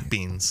easy. Black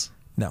beans.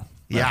 No.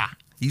 Yeah,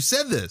 you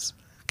said this.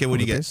 Okay, what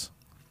do you get? Lupe's?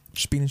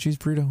 Just bean and cheese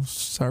burrito,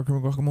 sour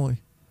cream and guacamole.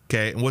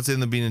 Okay, and what's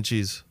in the bean and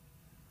cheese?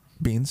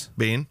 Beans,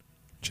 Bean,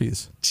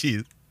 cheese,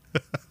 cheese.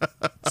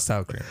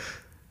 sour cream.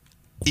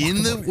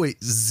 In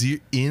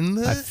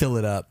the I fill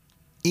it up.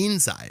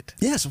 inside.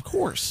 Yes, of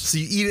course. So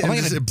you eat it I'm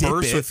and not just gonna it dip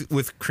bursts it.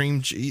 with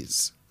cream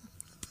cheese.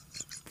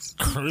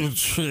 Cream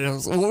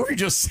cheese. What were you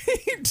just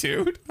saying,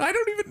 dude? I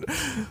don't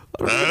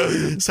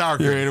even. Sour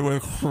cream. You're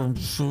with cream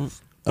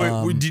cheese.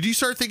 Wait, did you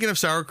start thinking of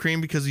sour cream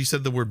because you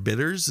said the word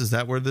bitters? Is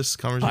that where this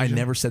conversation? I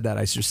never said that.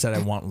 I just said I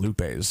want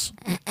Lupe's.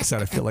 I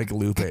said I feel like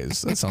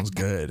Lupe's. That sounds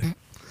good.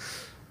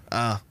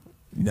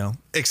 You know?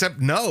 Except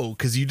no,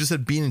 because you just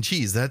said bean and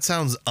cheese. That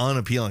sounds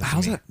unappealing.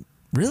 How's to me. that?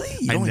 Really?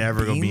 You I don't like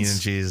never go bean beans?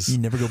 and cheese. You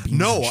never go beans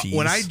No, and cheese?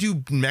 when I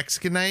do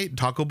Mexican night,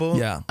 taco bowl,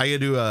 Yeah. I gotta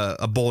do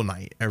a bowl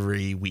night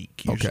every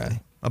week. Usually. Okay.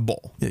 A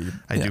bowl. Yeah,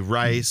 I do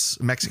rice,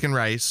 Mexican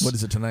rice. What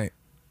is it tonight?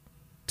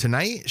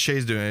 Tonight,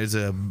 Shay's doing it. It's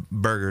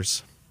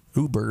burgers.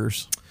 Ooh,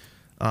 burgers.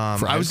 I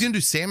was Fries? gonna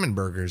do salmon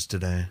burgers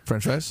today.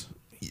 French fries?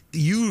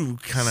 You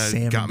kind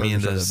of got me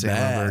burgers are into the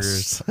salmon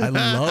best. burgers.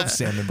 I love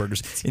salmon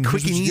burgers. And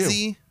quick here's and what you do.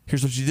 easy.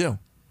 Here's what you do.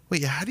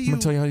 Wait, how do I'm you?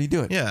 gonna tell you how you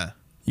do it. Yeah,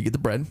 You get the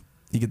bread.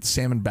 You get the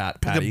salmon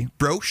patty. a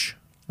brioche,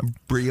 a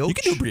brioche. You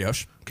can do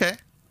brioche. Okay.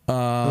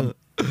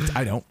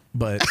 I don't,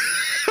 but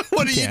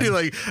What do you can. do?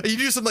 Like you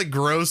do some like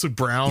gross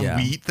brown yeah.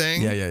 wheat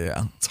thing?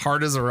 Yeah. It's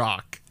hard as a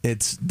rock.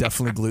 It's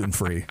definitely gluten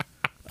free.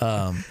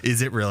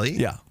 Is it really?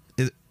 Yeah.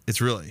 It's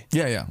really.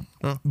 Yeah.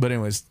 But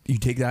anyways, you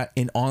take that,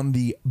 and on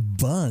the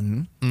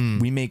bun,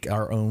 we make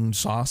our own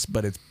sauce,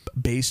 but it's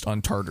based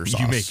on tartar sauce.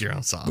 You make your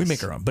own sauce. We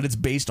make our own, but it's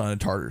based on a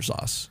tartar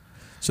sauce.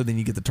 So then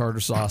you get the tartar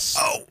sauce.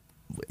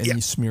 And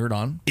you smear it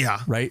on. Yeah.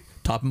 Right?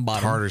 Top and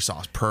bottom. Tartar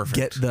sauce,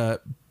 perfect.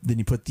 Then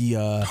you put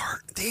the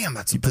Damn,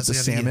 that's you put the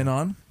salmon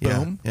on. Yeah,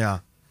 Boom. yeah.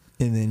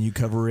 And then you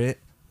cover it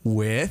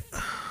with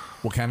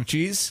what kind of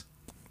cheese?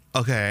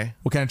 Okay,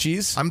 What kind of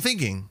cheese? I'm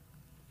thinking.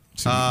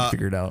 So you can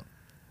figure it out.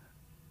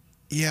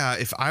 Yeah,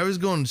 if I was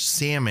going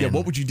salmon, Yeah,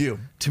 what would you do?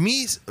 to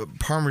me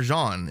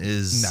Parmesan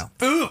is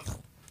No.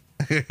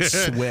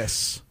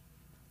 Swiss.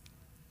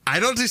 I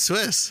don't do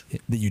Swiss.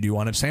 That you do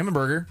on a salmon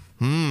burger.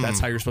 That's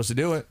how you're supposed to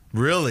do it.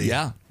 Really?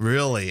 Yeah.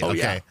 Really? Oh, Okay.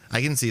 yeah.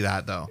 I can see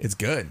that though. It's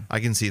good. I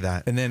can see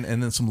that. And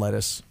then some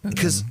lettuce.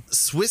 Because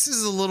Swiss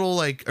is a little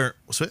like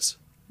Swiss?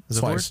 Is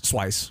that the word?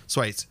 Swice.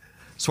 Swice.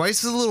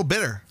 Swice is a little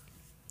bitter.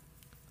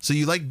 So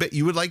you like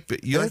you would like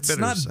you like It's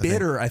bitters. not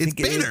bitter. I think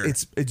it's bitter.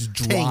 it's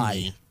dry.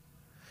 Tangy.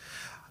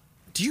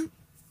 Do you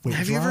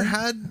have you ever dry?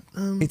 had?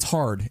 It's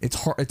hard. It's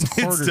hard. It's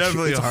harder.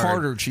 definitely it's hard.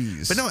 harder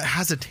cheese. But no, it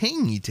has a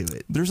tangy to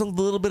it. There's a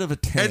little bit of a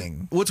tang.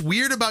 And what's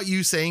weird about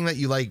you saying that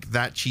you like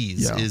that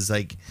cheese Yeah. is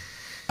like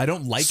I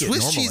don't like it.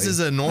 Swiss normally. cheese is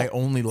a I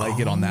only like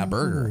it on that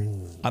burger.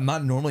 I'm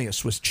not normally a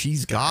Swiss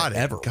cheese guy Got it,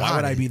 ever. Why got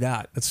would I it. be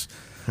that? That's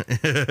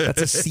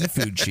a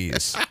seafood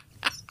cheese.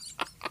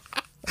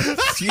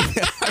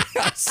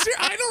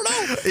 I don't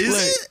know.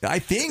 Is it? I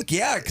think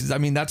because I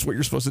mean that's what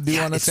you're supposed to do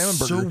Yeah, on a it's salmon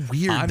so burger.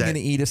 weird I'm that- gonna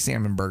eat a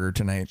salmon burger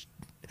tonight.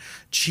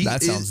 cheese.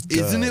 That sounds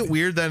Isn't good. it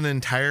weird that an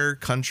entire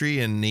country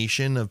and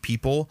nation of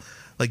people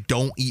like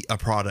don't eat a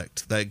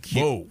product? Like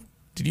Whoa!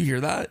 Did you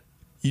hear that?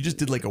 You just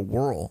did like a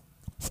whirl.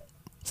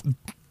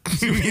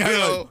 you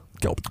know,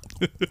 Go.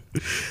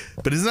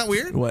 but isn't that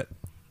weird? What?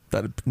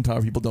 That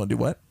entire people don't do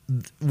what?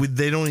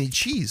 They don't eat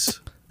cheese.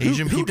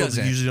 Asian Who people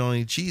doesn't? usually don't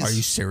eat cheese. Are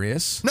you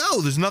serious?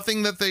 No, there's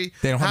nothing that they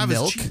They don't have as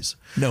milk. cheese.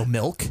 No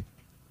milk.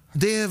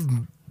 They have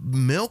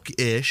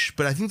milk-ish,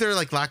 but I think they're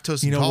like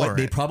lactose You know intolerant. what?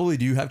 They probably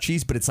do have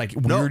cheese, but it's like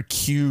No. weird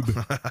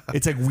cube.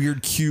 It's like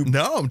weird cube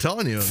No, I'm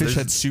telling you. fish there's-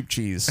 head soup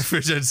cheese.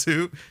 Fish head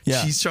soup.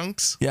 Yeah. Cheese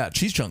chunks. Yeah,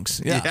 cheese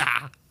chunks. Yeah.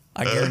 Yeah.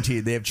 I guarantee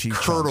you they have cheese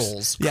Curdles.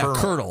 chunks. Yeah,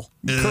 Curdle.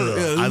 curdle.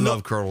 Ugh, I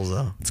love curdles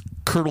though.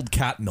 curdled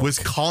cat milk.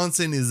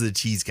 Wisconsin is the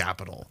cheese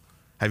capital.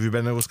 Have you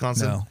been to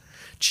Wisconsin? No.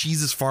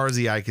 Cheese as far as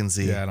the eye can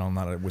see. Yeah, I'm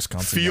not a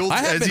Wisconsin. Fields- guy. I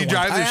have as been you once.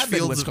 drive, I there's have been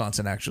to fields of-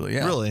 Wisconsin actually.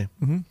 Yeah. Really?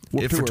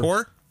 What For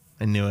tour?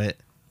 I knew it.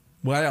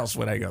 Why else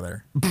would I go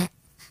there?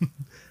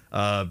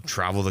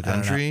 Travel the I don't know.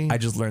 country. I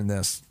just learned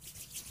this.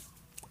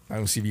 I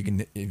will see if you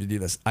do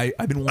this. I've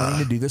been wanting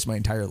to do this my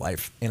entire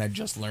life, and I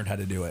just learned how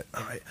to do it.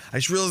 I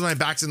just realized my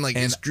back's in like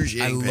And I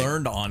excruciating pain.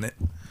 learned on it.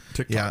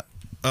 TikTok. Yeah.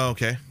 Oh,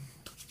 okay.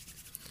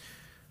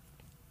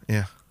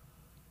 Yeah.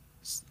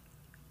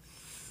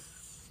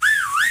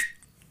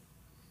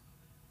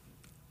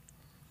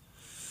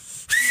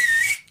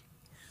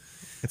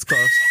 It's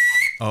close.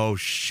 Oh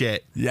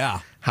shit! Yeah.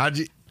 How'd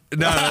you?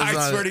 No,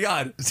 I swear to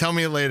God. Tell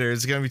me later.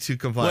 It's gonna be too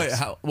complex. Wait,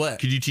 how? What?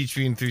 Could you teach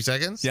me in 3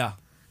 seconds? Yeah.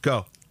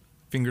 Go.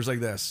 Fingers like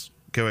this.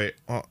 Okay.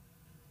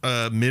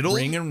 Wait. Middle.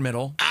 Ring in the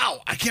middle.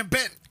 Ow! I can't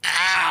bend.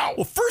 Ow!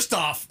 Well, first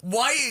off,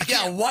 why?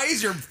 Yeah, why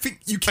is your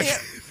you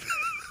can't?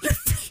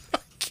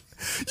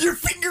 Your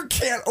finger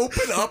can't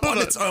open up on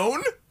its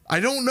own, I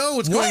don't know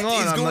what's What going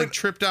on. is I'm going- like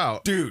tripped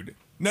out. dude.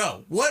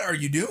 No, what are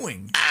you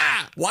doing?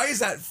 Ah! Why is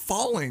that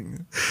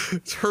falling?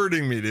 It's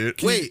hurting me, dude.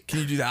 Can Wait. you, can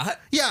you do that?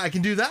 Yeah, I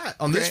can do that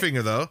on this Okay.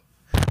 finger though.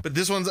 But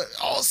this one's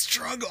all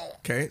struggle.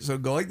 Okay, so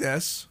go like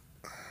this.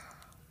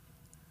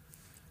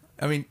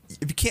 I mean,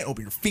 if you can't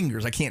open your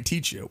fingers, I can't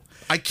teach you.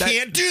 I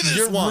can't do this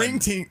your one. ring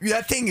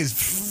that thing is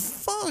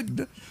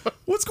fucked.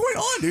 What's going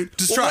on, dude?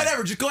 Just Well, try.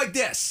 whatever. Just go like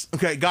this.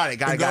 Okay, got it.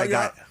 Got And it. go Got like it.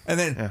 Got that, it. and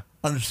then Yeah.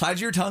 on the sides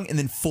of your tongue, and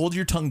then fold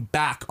your tongue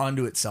back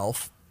onto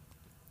itself.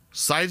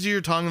 Sides of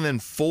your tongue and then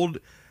fold.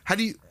 How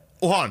do you?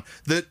 Hold on.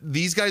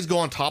 These guys go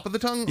on top of the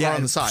tongue or on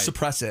and the side?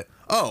 suppress it.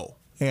 Oh.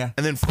 Yeah.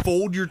 And then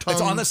fold your tongue.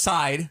 It's on the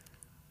side.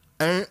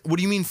 What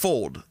do you mean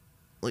fold?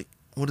 Like,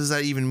 what does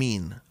that even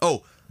mean?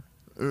 Oh,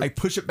 Like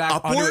push it back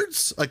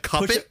upwards? Like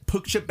cup push it?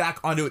 push it back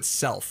onto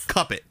itself.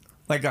 Cup it.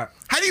 Like a.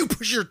 How do you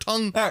push your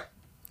tongue?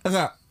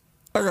 Okay.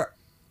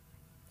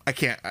 I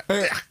can't.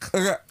 Okay.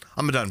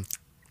 I'm done.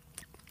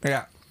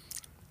 Yeah.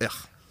 Ugh.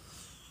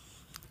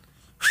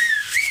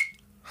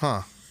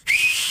 Huh.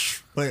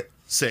 Wait.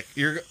 Sick.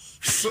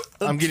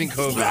 I'm getting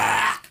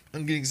COVID.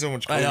 I'm getting so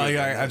much COVID. I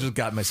know. I just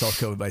got myself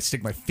COVID by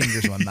stick my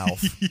fingers in my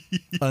mouth,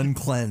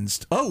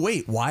 uncleansed. Oh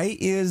wait, why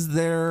is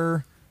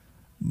there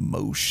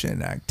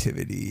motion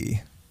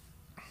activity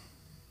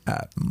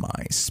at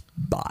my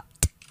spot?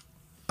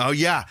 Oh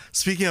yeah.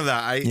 Speaking of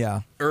that,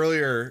 Yeah.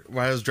 earlier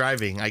when I was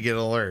driving, I get an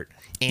alert.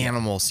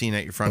 Animal seen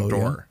at your front Oh,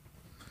 door.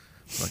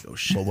 I'm like, oh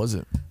shit. What was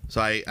it?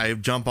 So I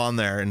jump on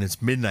there and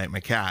it's midnight. My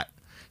cat,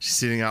 she's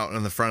sitting out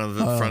in the front of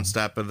the front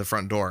step of the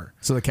front door.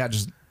 So the cat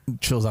just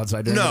chills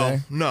outside during the day?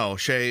 No.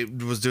 Shay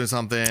was doing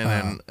something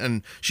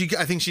and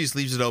I think she just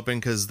leaves it open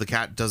because the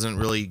cat doesn't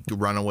really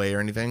run away or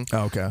anything.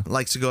 Oh, okay.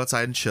 Likes to go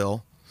outside and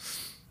chill.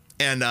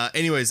 And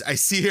anyways, I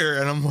see her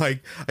and I'm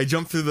like, I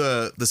jump through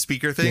the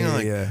speaker thing. Yeah, I'm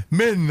like, yeah.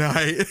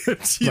 midnight.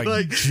 And she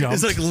Like, is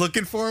jumped. like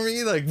looking for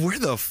me. Like, where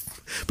the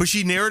but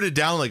she narrowed it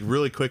down like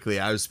really quickly.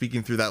 I was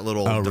speaking through that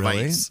little Oh, really?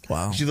 device.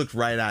 Wow. She looked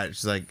right at it.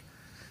 She's like,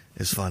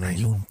 it's funny. Are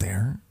you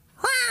there?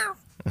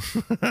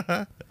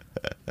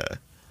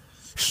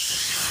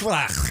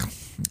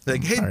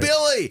 Like, hey, All right.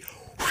 Billy.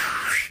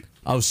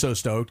 I was so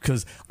stoked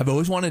because I've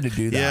always wanted to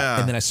do that. Yeah.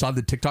 And then I saw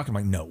the TikTok. I'm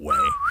like, no way.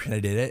 And I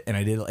did it. And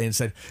it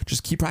said,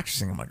 just keep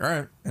practicing. I'm like, all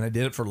right. And I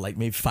did it for like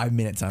maybe 5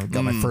 minutes. And I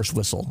got my first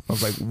whistle. I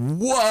was like,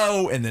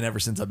 whoa. And then ever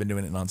since I've been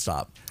doing it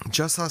nonstop.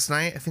 Just last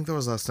night, I think that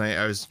was last night,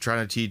 I was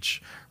trying to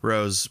teach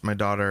Rose, my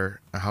daughter,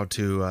 how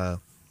to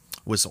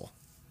whistle.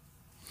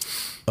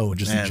 Oh,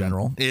 just in And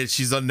general.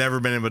 she's never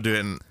been able to do it.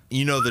 And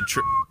you know the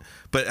trick,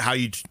 but how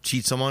you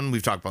cheat someone,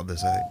 we've talked about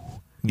this, I think.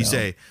 You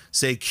No.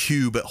 say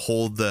Q, but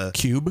hold the...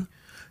 Cube?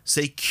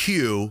 Say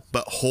Q,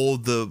 but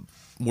hold the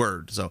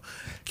word. So,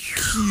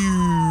 Q.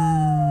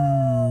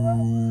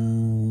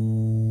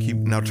 Keep,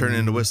 now turn it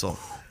into whistle.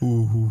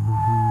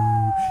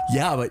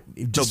 Yeah, but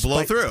just blow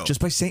by, through. Just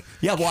by saying,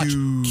 yeah, watch.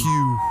 Q.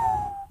 Q.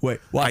 Wait,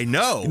 watch. I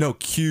know. No,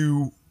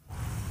 Q.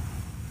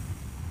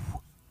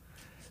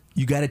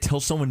 You got to tell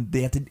someone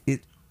they have to.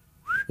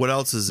 What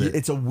else is it?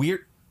 It's a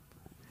weird.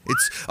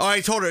 I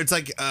told her, it's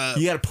like...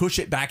 You got to push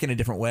it back in a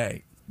different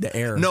way. The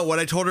air. No, what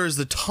I told her is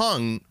the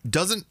tongue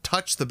doesn't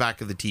touch the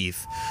back of the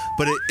teeth,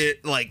 but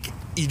it like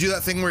you do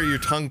that thing where your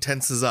tongue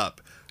tenses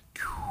up.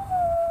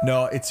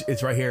 No,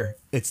 it's right here.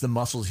 It's the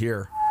muscles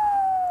here.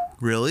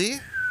 Really?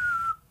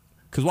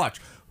 Cause watch.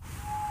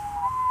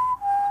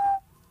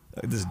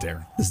 This is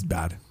dare. This is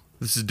bad.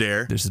 This is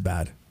dare. This is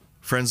bad.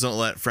 Friends don't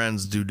let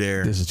friends do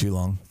dare. This is too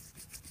long.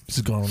 This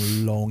has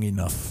gone long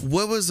enough.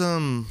 What was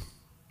that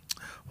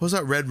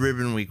Red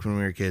Ribbon Week when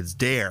we were kids?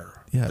 Dare.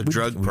 Yeah, the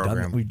drug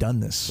program. We've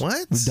done this.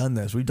 What? We've done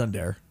this. We've done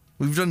dare.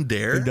 We've done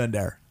dare. We've done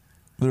dare.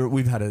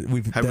 We've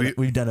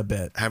done a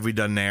bit. Have we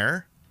done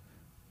Nair?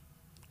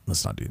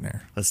 Let's not do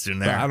Nair. Let's do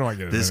Nair. I don't want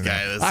to get into this Nair.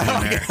 guy. Let's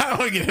do Nair. I don't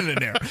want to get into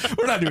Nair.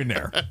 We're not doing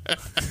Nair.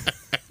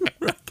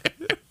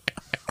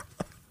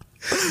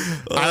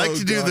 I like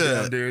to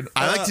do dude.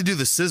 I like to do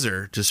the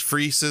scissor. Just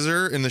free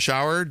scissor in the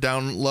shower,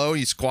 down low.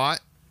 You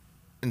squat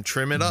and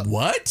trim it up.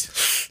 What?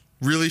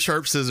 Really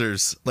sharp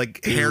scissors,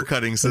 like hair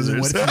cutting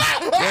scissors.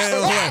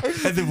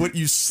 And then what?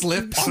 You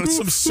slip on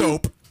some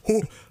soap.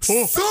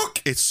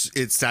 It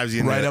stabs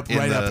you in right the, up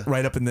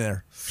in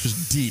there,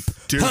 just deep,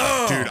 dude.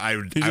 I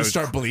would. You I just would,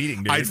 start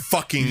bleeding, dude. I'd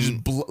fucking You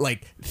just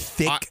like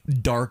thick,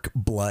 dark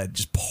blood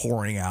just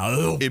pouring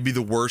out. It'd be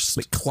the worst.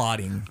 Like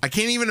clotting, I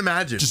can't even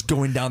imagine. just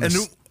going down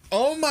the.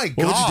 Oh my god!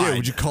 What would you do?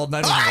 Would you call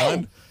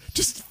 911?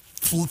 Just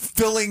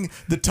filling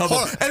the tub,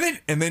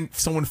 and then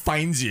someone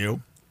finds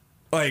you,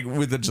 like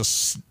with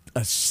just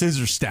a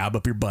scissor stab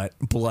up your butt,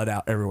 blood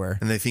out everywhere,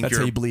 and they think that's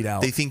how you bleed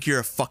out. They think you're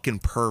a fucking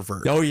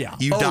pervert. Oh yeah,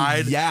 you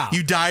died. Yeah,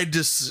 you died.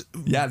 Just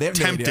they have no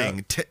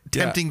tempting,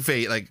 tempting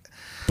fate. Like,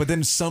 but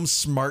then some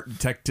smart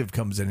detective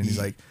comes in and he's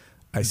like,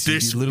 "I see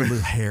This- little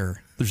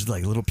hair. There's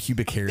like little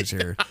pubic hairs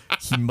here.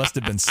 He must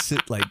have been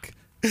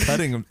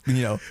cutting them,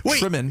 wait,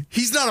 trimming.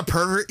 he's not a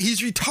pervert.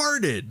 He's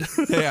retarded.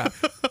 Yeah,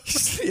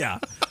 yeah.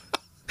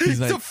 He's He's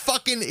like, a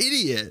fucking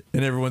idiot.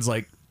 and everyone's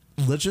like,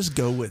 let's just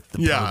go with the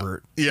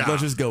pervert. Yeah.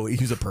 Let's just go.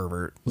 He's a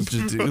pervert. Let's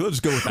just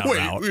go with that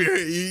route.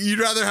 You'd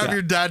rather have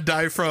your dad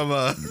die from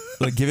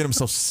Like giving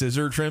himself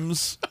scissor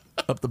trims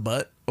up the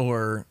butt,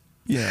 or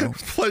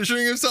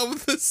pleasuring himself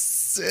with the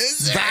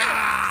scissors?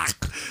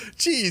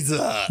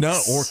 Jesus.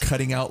 no, or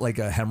cutting out like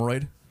a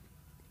hemorrhoid.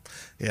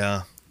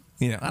 Yeah.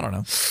 I don't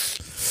know.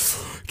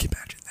 Can you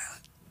imagine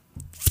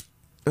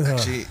that?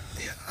 Actually,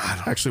 I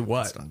don't. Actually,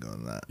 what? Let's not go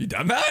into that. You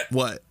done that?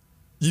 What?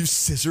 You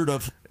scissored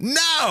of?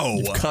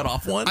 No. You've cut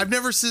off one? I've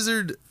never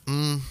scissored.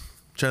 Trying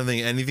to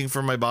think anything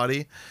from my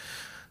body.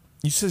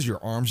 You scissor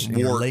your arms and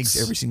your Warts.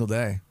 legs every single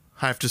day.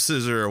 I have to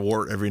scissor a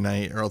wart every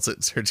night, or else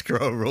it starts to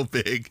grow real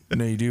big.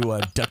 No, you do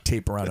duct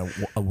tape around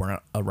a worm.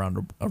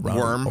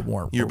 Worm? A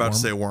worm. You're about to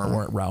say worm.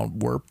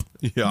 Round warp.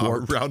 Yeah,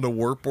 Warp. around a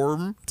warp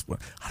worm.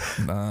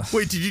 Nah.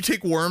 Wait, did you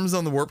take worms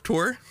on the warp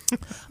tour?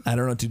 I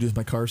don't know what to do with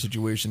my car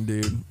situation,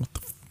 dude.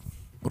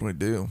 What do I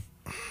do?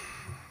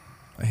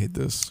 I hate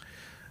this.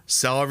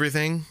 Sell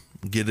everything,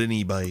 get an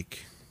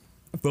e-bike.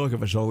 I feel like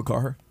if I sell the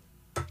car,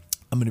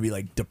 I'm gonna be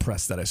like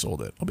depressed that I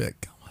sold it. I'll be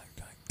like, oh, I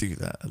do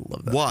that. I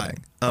love that. Why?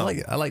 Thing. Oh.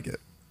 I like it.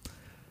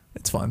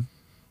 It's fun.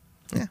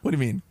 Yeah. What do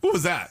you mean? What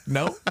was that?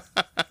 No.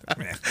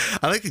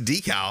 I like the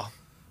decal.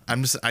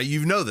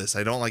 You know this.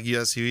 I don't like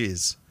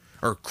SUVs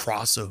or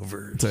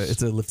crossovers.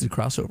 It's a lifted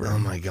crossover. Oh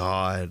my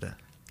god.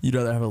 You'd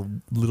rather have a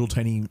little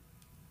tiny.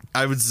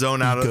 I would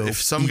zone out of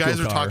if some guys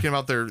are car. talking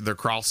about their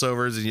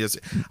crossovers, and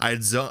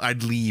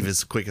I'd leave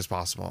as quick as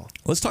possible.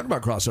 Let's talk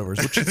about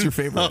crossovers. Which is your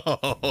favorite?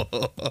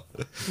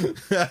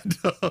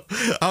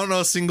 I don't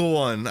know a single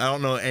one. I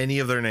don't know any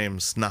of their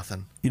names.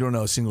 Nothing. You don't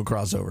know a single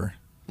crossover.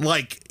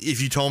 Like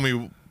if you told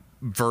me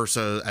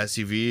Versa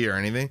SUV or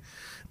anything,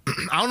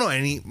 I don't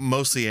know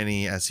mostly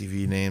any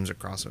SUV names or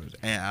crossovers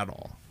at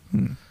all.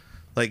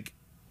 Like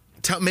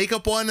make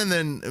up one and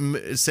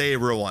then say a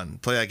real one.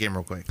 Play that game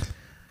real quick.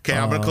 Okay,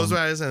 I'm gonna close my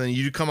eyes and then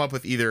you come up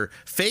with either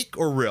fake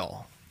or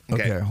real.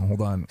 Okay, hold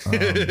on.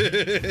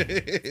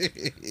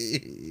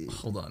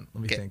 Hold on.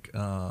 Let me think.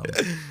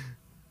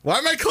 Why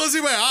am I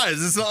closing my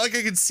eyes? It's not like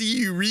I can see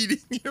you reading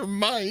your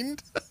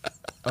mind.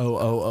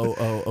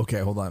 Oh. Okay,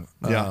 hold on.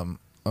 Yeah.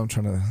 I'm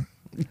trying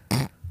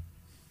to.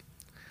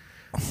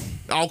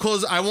 I'll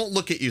close. I won't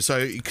look at you,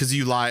 because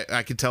you lie.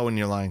 I can tell when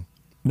you're lying.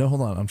 No, hold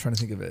on. I'm trying to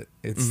think of it.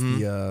 It's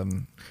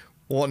the.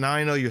 Well, now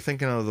I know you're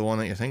thinking of the one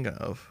that you're thinking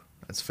of.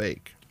 That's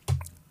fake.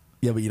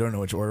 Yeah, but you don't know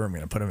which order I'm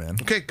going to put them in.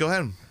 Okay, go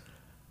ahead.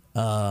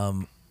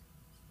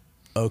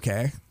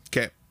 Okay.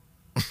 Okay.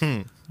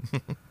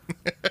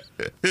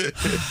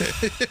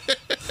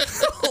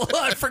 Hold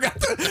on, I forgot.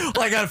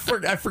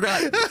 I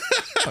forgot.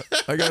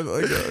 I got.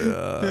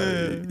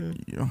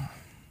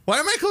 Why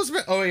am I closing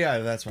my? Oh yeah,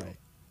 that's right.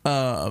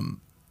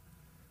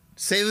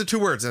 Say the two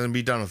words and then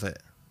be done with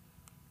it.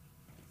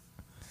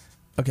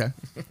 Okay.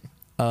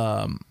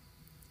 Oh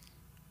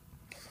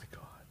my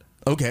god.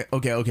 Okay.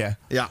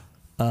 Yeah.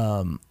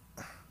 All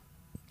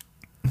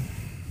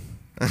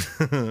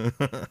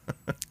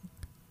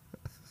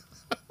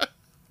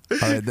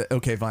right.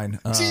 Okay. Fine.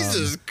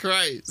 Jesus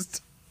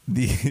Christ.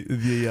 The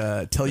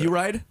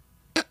Telluride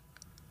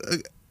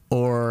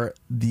or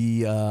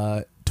the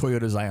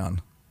Toyota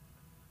Zion.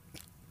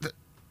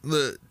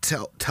 The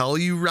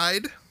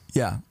Telluride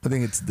Yeah, I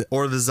think it's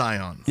or the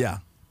Zion. Yeah,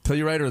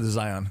 Telluride or the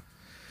Zion.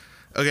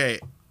 Okay.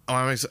 Oh,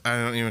 I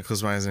don't even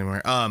close my eyes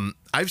anymore.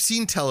 I've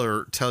seen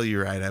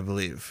Telluride, I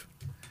believe.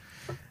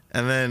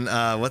 And then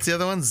what's the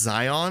other one?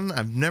 Zion?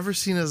 I've never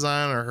seen a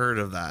Zion or heard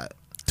of that.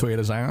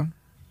 Toyota Zion?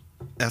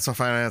 That's my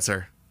final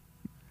answer.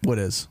 What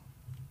is?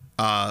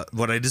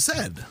 What I just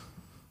said.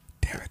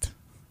 Damn it.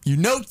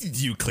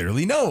 You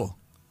clearly know.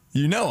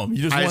 You know him.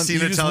 You just I've won. seen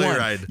you a just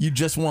Telluride. won. You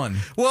just won.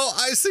 Well,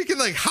 I was thinking,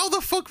 like, how the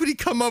fuck would he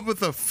come up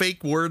with a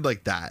fake word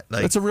like that?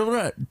 Like, That's a real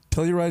ride.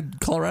 Telluride,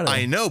 Colorado.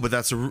 I know, but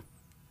that's a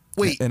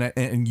wait.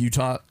 And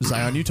Utah,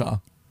 Zion, Utah.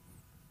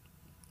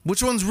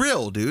 Which one's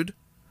real, dude?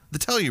 The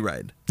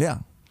Telluride. Yeah.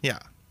 Yeah.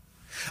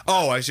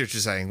 Oh, I see what you're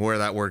saying. Where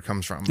that word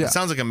comes from. Yeah. It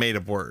sounds like a made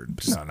up word.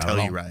 Just No, not at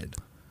all. Telluride.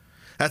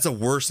 That's the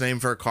worst name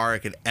for a car I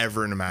could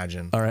ever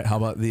imagine. All right. How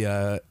about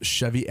the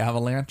Chevy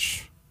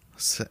Avalanche?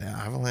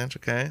 Avalanche.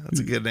 Okay,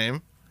 that's a good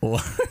name. Or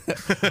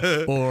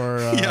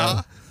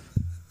Yeah.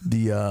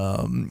 the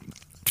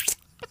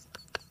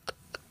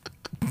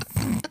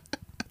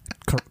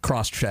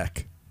cross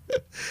check.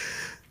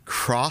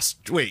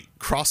 CrossFit?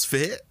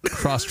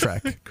 Cross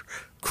check.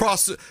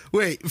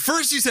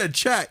 First you said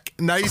check.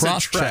 Now you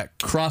Cross said trek.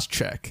 check. Cross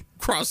check.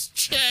 Cross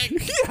check.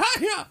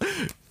 Yeah.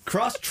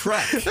 Cross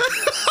trek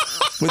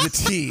with a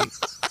T.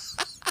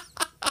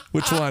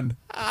 Which one?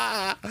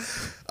 I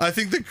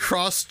think the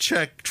cross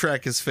check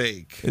trek is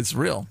fake. It's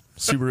real.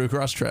 Subaru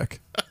cross trek.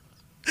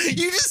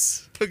 You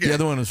just okay. The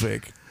other one was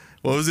fake.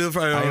 What was the other?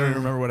 I don't even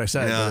remember what I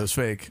said, Yeah. but it was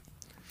fake.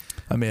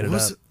 I made it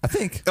Was up. I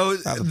think. Oh,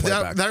 I have to play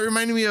it back. that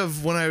reminded me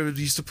of when I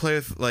used to play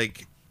with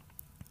like,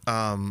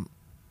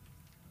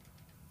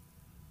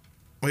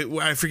 wait,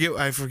 I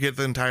forget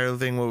the entire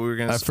thing. What we were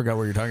gonna. I forgot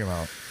what you're talking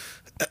about.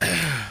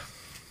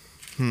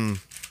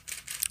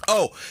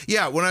 Oh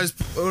yeah, when I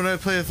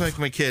played with like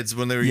my kids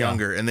when they were Yeah.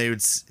 younger, and it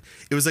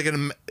was like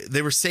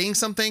they were saying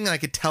something, and I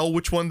could tell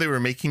which one they were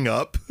making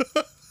up.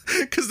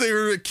 Because they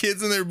were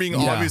kids and they were being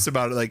Yeah. obvious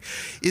about it. Like,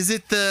 is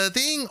it the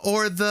thing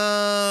or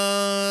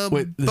the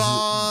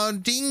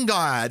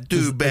Bodinga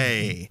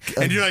Dubé?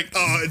 And you're like,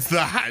 oh, it's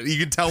that. You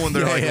can tell when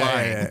they're lying.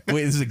 Yeah.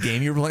 Wait, is this a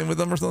game you were playing with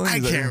them or something? I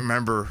Is that- can't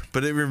remember,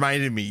 but it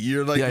reminded me.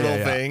 You're like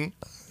little thing.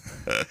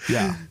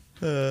 Yeah.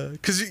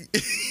 Because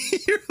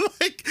you're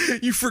like,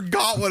 you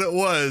forgot what it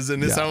was,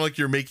 and it Yeah. sounded like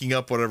you're making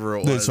up whatever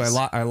it Dude, was. so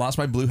I lost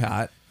my blue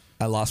hat.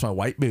 I lost my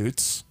white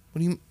boots.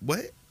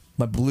 What?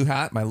 My blue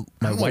hat, my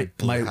white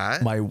blue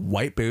hat. my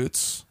white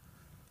boots,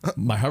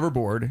 my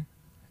hoverboard,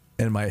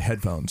 and my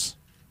headphones.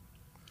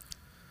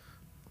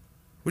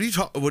 What are you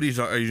talking?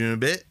 Are you doing a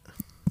bit?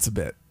 It's a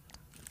bit.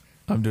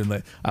 I'm doing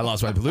like I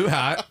lost my blue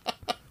hat,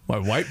 my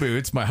white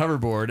boots, my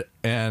hoverboard,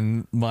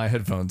 and my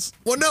headphones.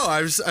 Well, no,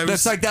 I was.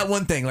 That's like that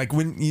one thing, like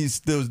when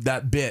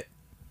that bit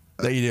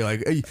that you do,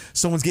 like hey,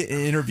 someone's getting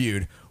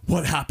interviewed.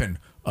 What happened?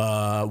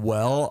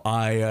 Well,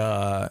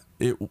 and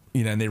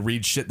they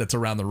read shit that's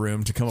around the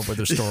room to come up with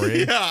their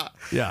story.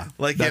 Yeah,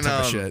 like that in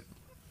type of shit.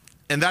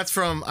 And that's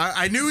from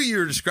I knew what you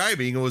were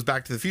describing. It was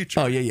Back to the Future.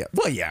 Oh yeah.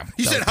 Well, yeah.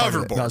 You That said was part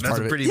of it. hoverboard. That was That's part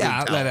a of it. pretty big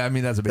tell. I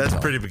mean, that's a big. That's tell.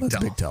 a pretty big That's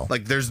tell. a big tell.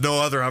 Like, there's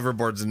no other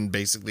hoverboards in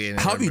basically any.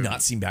 How have other you movie.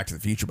 not seen Back to the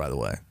Future? By the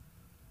way.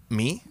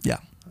 Me? Yeah.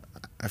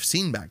 I've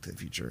seen Back to the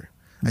Future.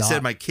 I Not-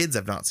 said my kids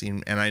have not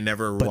seen, and I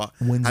never. But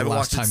when's the haven't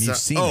last watched time you've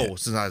seen Oh, it?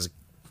 since I was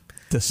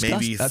Disgusting.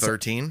 maybe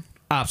 13.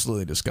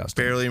 Absolutely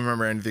disgusting. Barely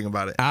remember anything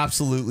about it.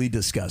 Absolutely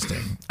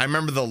disgusting. I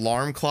remember the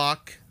alarm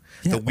clock,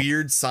 Yeah. the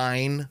weird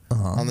sign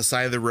on the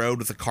side of the road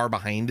with a car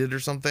behind it or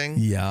something.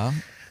 Yeah.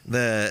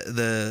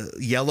 The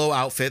yellow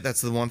outfit,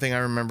 that's the one thing I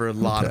remember a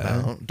lot Okay.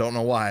 about. Don't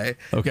know why.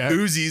 Okay.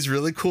 Uzis,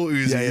 really cool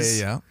Uzis.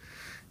 Yeah.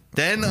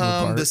 Then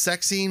part. the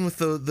sex scene with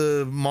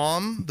the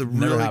mom, the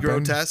Never really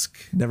happened. grotesque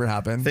Never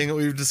happened. thing that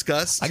we've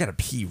discussed. I gotta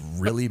pee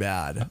really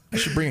bad. I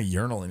should bring a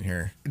urinal in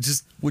here.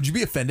 Just Would you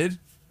be offended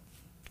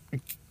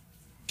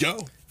go.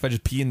 if I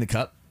just pee in the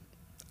cup?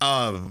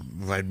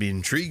 I'd be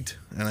intrigued,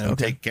 and I would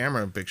Okay. take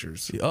camera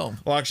pictures. Oh.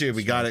 Well, actually,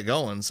 we got it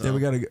going. So Yeah, we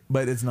gotta.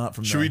 But it's not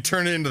from. should we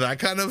turn it into that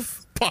kind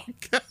of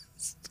podcast?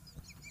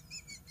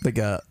 like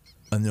an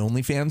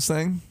OnlyFans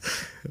thing?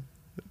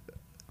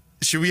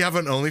 Should we have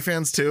an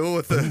OnlyFans too?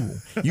 With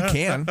the You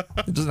can.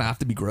 It doesn't have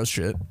to be gross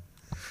shit.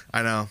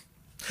 I know.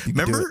 You can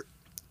do Remember it.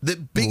 the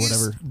biggest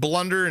whatever.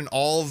 blunder in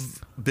all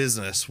of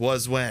business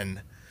was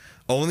when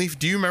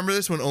Do you remember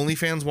this when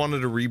OnlyFans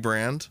wanted to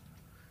rebrand?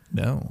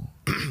 No.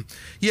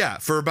 Yeah,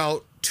 for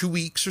about 2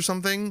 weeks or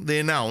something, they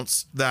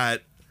announced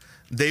that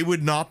they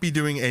would not be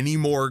doing any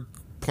more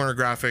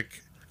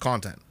pornographic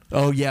content.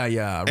 Oh yeah. I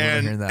remember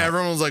And hearing that.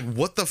 everyone was like,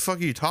 "What the fuck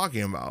are you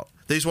talking about?"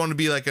 They just wanted to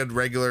be like a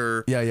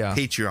regular Yeah.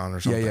 Patreon or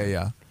something.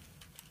 Yeah.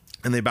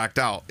 And they backed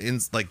out. In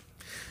like,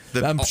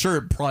 I'm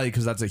sure probably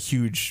because that's a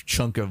huge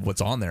chunk of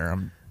what's on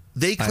there.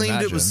 they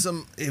claimed it was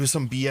imagine.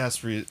 some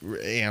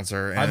BS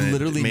answer. And I've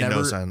literally it made never.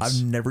 no sense.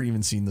 I've never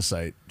even seen the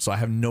site, so I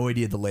have no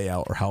idea the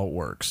layout or how it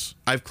works.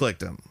 I've clicked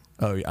them.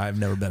 Oh, yeah, I've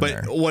never been But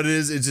there. what it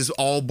is, it's just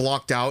all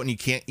blocked out,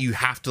 and you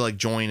have to like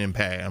join and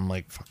pay. I'm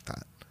like, fuck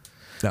that.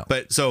 No.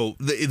 But so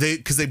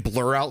because they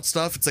blur out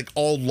stuff, it's like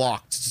all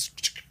locked. It's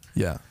just,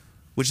 Yeah.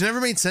 which never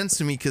made sense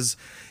to me because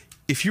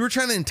if you were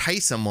trying to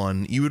entice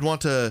someone, you would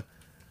want to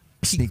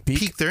Sneak peek.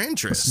 pique their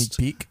interest. Sneak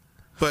peek.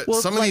 But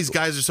Well, some of like- these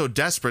guys are so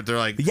desperate. They're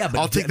like, Yeah, but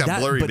I'll take that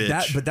blurry but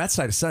bitch. But that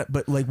side of set.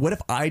 But like, what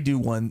if I do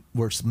one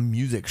where it's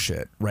music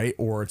shit, right?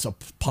 Or it's a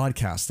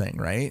podcast thing,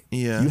 right?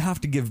 Yeah. You have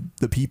to give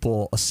the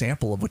people a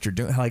sample of what you're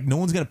doing. Like, no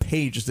one's gonna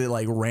pay just to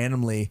like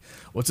randomly.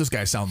 What's this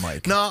guy sound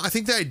like? No, I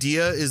think the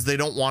idea is they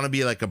don't want to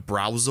be like a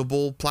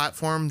browsable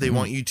platform. They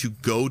want you to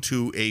go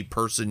to a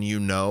person you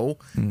know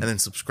and then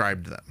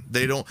subscribe to them.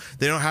 They don't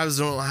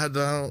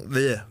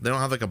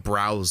have like a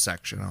browse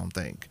section, I don't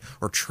think,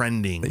 or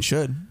trending. They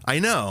should. I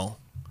know.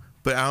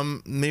 But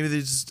maybe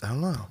they just, I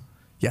don't know.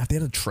 Yeah, if they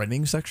had a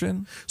trending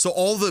section. So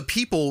all the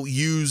people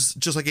use,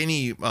 just like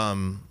any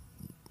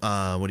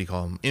what do you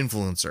call them,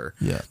 influencer.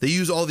 Yeah. They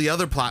use all the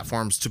other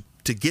platforms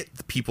to get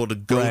the people to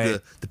go Right.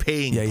 to the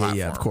paying Yeah, platform.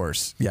 yeah, of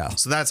course. Yeah,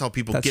 So that's how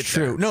people that's get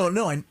true. there.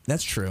 No,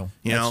 that's true.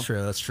 You know?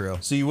 That's true.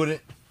 So you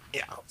wouldn't.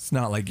 Yeah. It's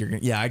not like you're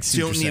gonna. Yeah, I see. So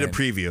you what don't you're need a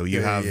saying. preview.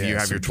 You have I see your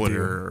what Twitter you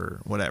do. or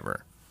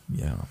whatever.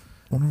 Yeah.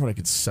 I wonder what I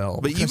could sell.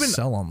 But What can you've I been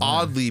sell online?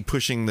 oddly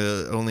pushing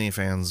the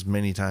OnlyFans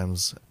many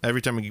times.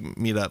 Every time we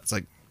meet up, it's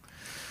like,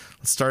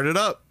 let's start it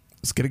up.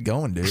 Let's get it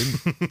going, dude.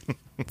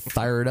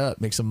 Fire it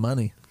up. Make some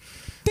money.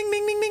 Ding,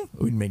 ding, ding, ding.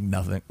 We'd make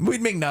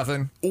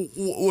nothing.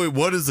 Wait,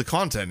 what is the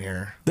content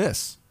here?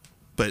 This.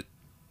 But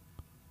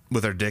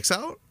with our dicks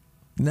out?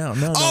 No.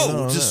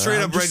 Oh, just straight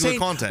I'm up just regular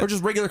content. Or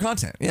just regular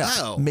content. Yeah.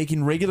 Wow.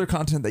 Making regular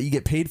content that you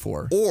get paid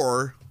for.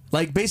 Or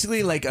Like,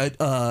 basically, like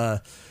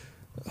a.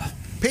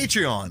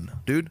 Patreon,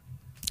 dude.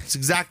 It's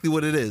exactly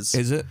what it is.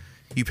 Is it?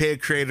 You pay a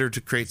creator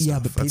to create stuff. Yeah,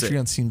 but That's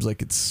Patreon it. seems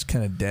like it's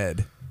kind of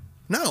dead.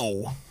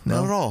 No,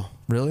 not at all.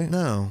 Really?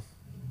 No.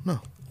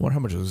 What? How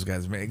much do those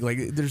guys make? Like,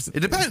 there's. It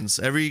depends.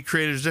 Every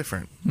creator is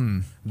different.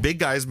 Big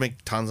guys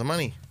make tons of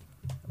money.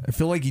 I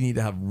feel like you need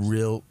to have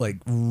real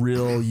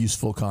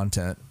useful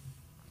content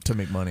to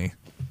make money.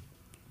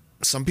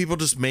 Some people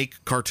just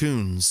make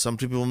cartoons. Some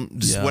people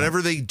just Yeah.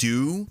 whatever they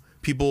do.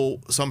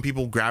 Some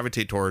people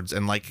gravitate towards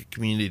and like a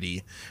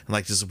community and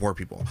like to support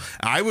people.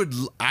 I would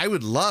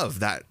love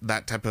that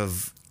type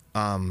of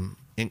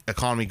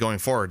economy going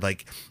forward.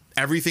 Like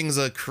everything's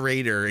a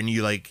creator, and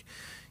you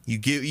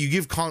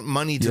give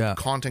money to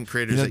content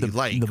creators You know, that you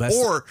like, the best-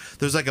 or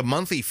there's like a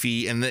monthly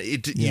fee, and you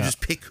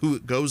just pick who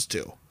it goes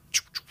to.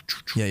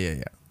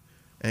 Yeah.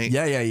 And-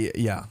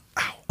 Yeah.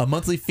 A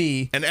monthly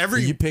fee, And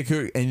you pick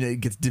who, and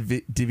it gets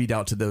divvied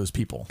out to those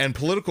people. And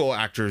political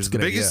actors, the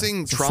Good biggest idea.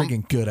 thing It's a Trump,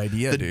 freaking good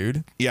idea,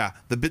 dude. yeah,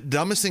 the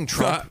dumbest thing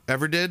Trump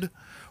ever did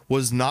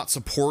was not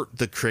support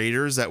the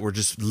creators that were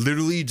just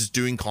literally just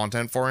doing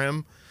content for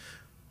him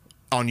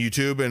on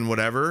YouTube and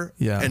whatever.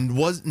 Yeah. And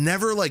was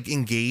never like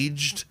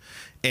engaged.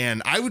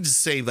 And I would just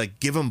say, like,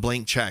 give them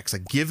blank checks,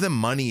 like give them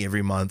money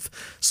every month,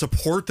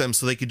 support them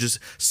so they could just.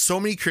 So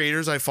many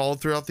creators I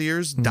followed throughout the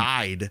years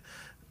died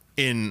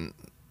in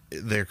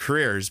their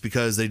careers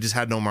because they just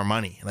had no more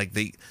money. Like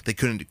they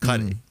couldn't cut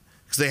it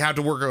because they had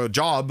to work a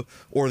job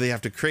or they have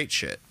to create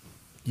shit.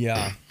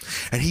 Yeah.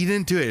 And he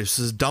didn't do it. It's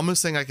the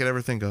dumbest thing I could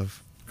ever think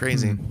of.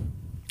 Crazy.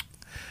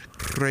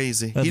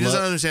 Crazy. I'd He doesn't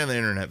love- understand the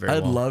internet very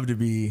I'd well. love to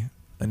be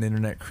an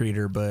internet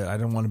creator, but I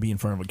don't want to be in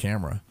front of a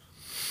camera.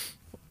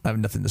 I have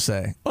nothing to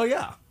say. Oh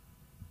yeah.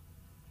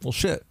 Well,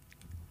 shit.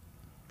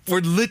 We're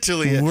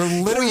literally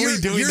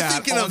Doing you're that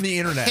thinking on of, the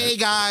internet. Hey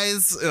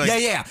guys. Like,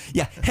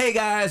 Yeah. Hey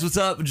guys, what's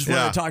up? Just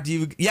wanted Yeah. to talk to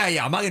you.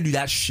 Yeah. I'm not gonna do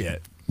that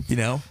shit. You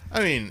know.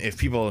 I mean, if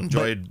people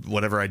enjoyed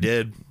whatever I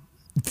did.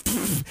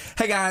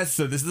 Hey guys,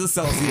 so this is a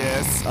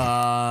Celsius.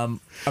 I'm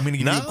gonna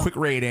give you a quick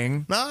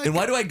rating. No, and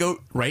why do I go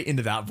right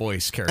into that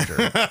voice character?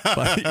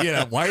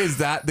 Like, why is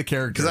that the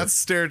character? Because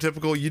that's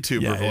stereotypical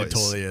YouTuber yeah, voice. it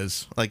totally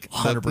is. Like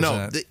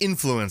 100%. the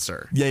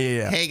influencer.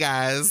 Yeah. Hey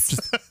guys.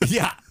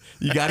 Yeah,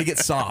 you got to get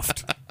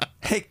soft.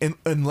 Hey,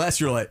 unless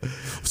you're like,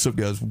 what's up,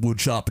 guys?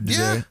 Wood shopping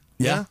today.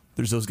 Yeah.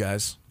 There's those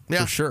guys.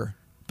 Yeah. For sure.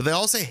 But they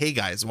all say hey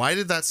guys. Why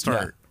did that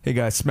start? Yeah. Hey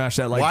guys, smash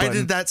that like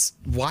button.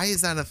 Why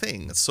is that a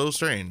thing? It's so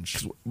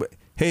strange.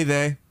 Hey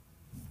they.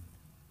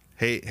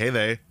 Hey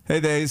they. Hey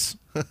theys.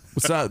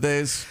 What's up,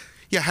 theys?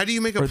 Yeah, how do you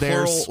make a Or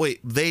plural? theirs. Wait,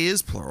 they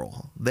is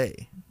plural.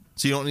 They.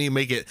 So you don't need to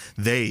make it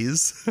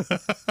theys.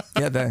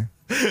 Yeah, they.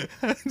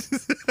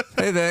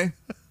 Hey they.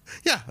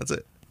 Yeah, that's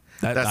it.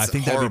 I That's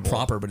think that'd be horrible.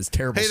 proper, but it's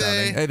terrible Hey,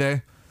 sounding. they. Hey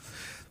they.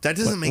 That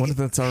doesn't make what it. if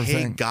that's our hey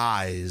thing?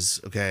 guys,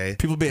 okay.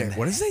 People be like,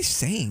 what is they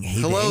saying?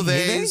 Hey Hello,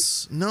 they. Hey,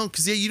 theys. No,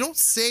 because you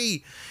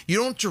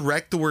don't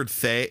direct the word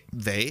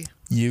they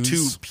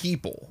Use. to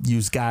people.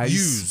 Use guys.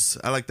 Use.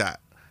 I like that.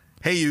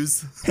 Hey,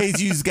 use. Hey,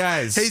 use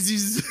guys. Hey,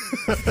 use.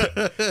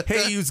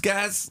 Hey, use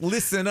guys.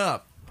 Listen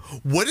up.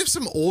 What if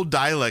some old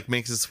dialect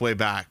makes its way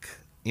back?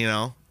 You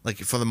know, like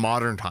for the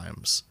modern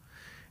times,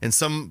 and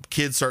some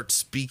kids start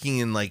speaking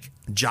in like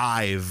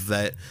jive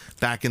that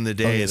back in the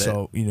day. Okay, that,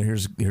 so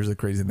here's the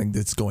crazy thing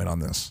that's going on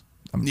this.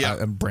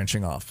 I'm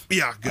branching off.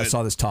 Yeah, good. I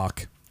saw this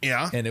talk.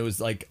 Yeah. And it was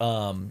like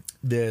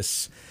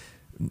this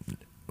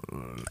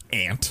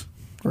aunt,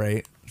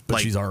 right? But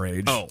Like- she's our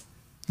age. Oh,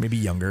 Maybe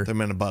younger. they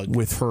meant a bug.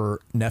 With her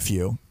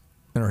nephew.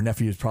 And her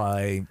nephew is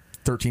probably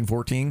 13,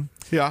 14.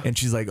 Yeah. And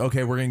she's like,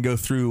 okay, we're going to go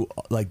through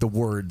like the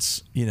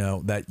words,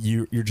 that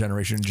your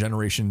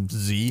generation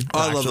Z. Oh,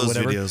 I love or those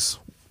whatever, videos.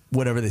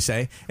 whatever they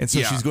say. And so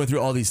Yeah. she's going through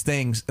all these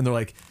things, and they're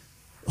like,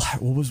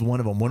 what was one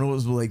of them? One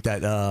was like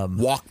that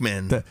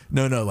Walkman.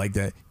 no, like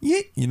that.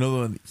 You know the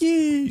one,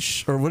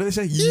 yeesh, or what do they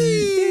say?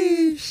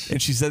 Yeesh.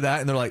 And she said that,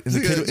 and they're like, and the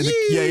kid, and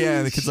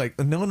and the kid's like,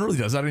 no one really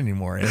does that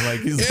anymore. And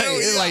like he's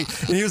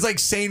and he was like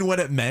saying what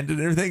it meant and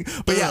everything.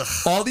 But yeah,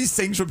 all these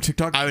things from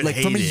TikTok, I would like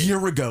from a hate it.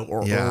 year ago,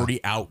 are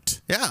already out.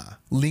 Yeah.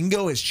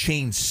 Lingo has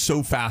changed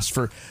so fast.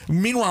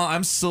 Meanwhile,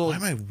 I'm still. Why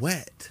am I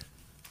wet?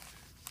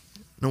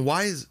 No,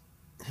 why is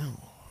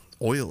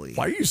oily?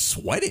 Why are you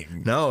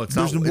sweating? No, it's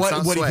there's not. What, it's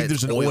not what do you sweat. think?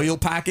 There's an oil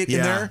packet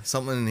in there?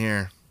 Something in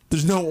here.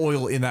 There's no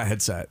oil in that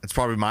headset. It's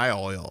probably my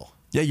oil.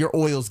 Yeah, your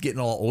oil's getting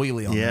all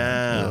oily on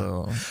Yeah.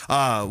 there.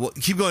 Well,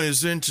 keep going. It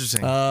was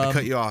interesting. I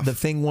cut you off. The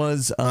thing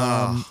was,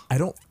 I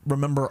don't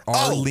remember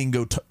our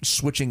lingo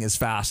switching as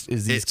fast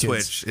as these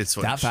kids. It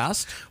switched. That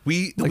fast?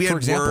 We Like, for had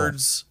example?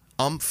 words.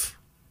 Umph.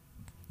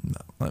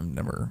 No, I've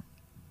never.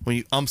 When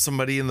you ump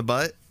somebody in the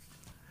butt,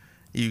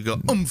 you go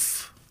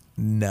umph.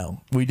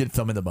 No, we did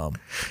thumb in the bum.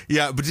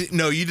 Yeah, but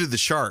no, you did the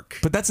shark.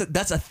 But that's a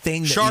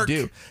thing that Shark. you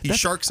do. You That's-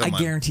 shark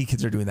someone. I guarantee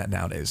kids are doing that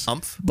nowadays.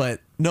 Umph? But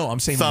no, I'm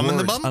saying Thumb words. in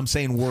the bum? I'm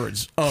saying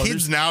words. Oh,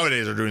 Kids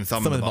nowadays are doing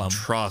thumb in the bum.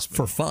 Trust me.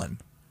 for fun.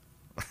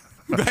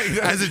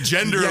 As a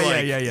gender,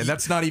 Yeah.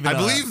 That's not even. I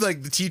believe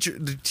like the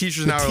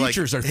teachers now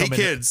teachers are like, are hey thumbing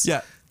kids,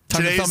 yeah.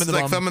 Time to today's thumb in the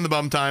like bum. thumb in the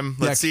bum time.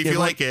 Let's see if you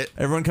everyone- like it.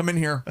 Everyone come in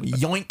here.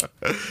 Yoink.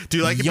 Do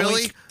you like it, Yoink.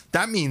 Billy?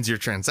 That means you're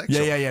transsexual.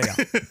 Yeah.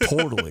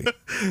 Totally.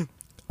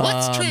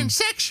 What's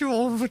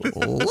transsexual?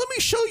 Let me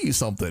show you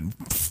something.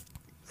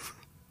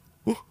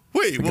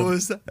 Wait, what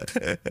was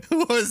that?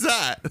 What was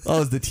that?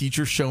 Oh, is the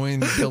teacher showing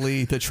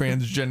Billy the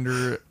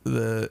transgender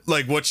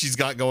Like what she's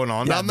got going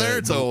on down there?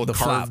 It's all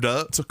carved flap.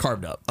 up. It's a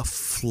carved up. A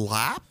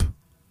flap?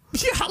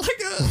 Yeah, like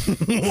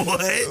a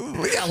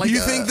What? yeah, like You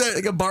a, think that?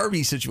 like a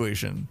Barbie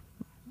situation.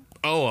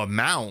 Oh, a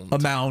mound. A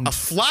mound. A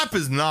flap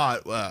is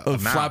not a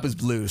mound. Flap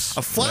is loose.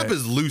 A flap right?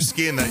 is loose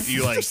skin that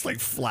you like. just like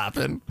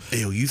flapping.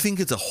 Ew, you think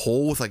it's a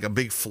hole with like a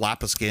big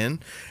flap of skin,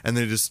 and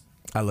they just.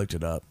 I looked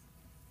it up.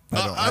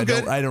 I'm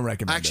good. I don't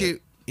recommend Actually,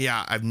 it.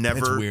 yeah, I've never.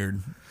 It's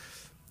weird.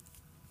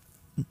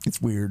 It's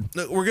weird.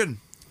 No, we're good.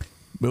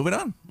 Moving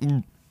on.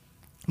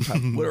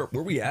 Where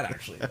we at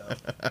actually?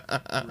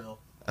 Oh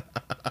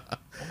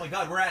my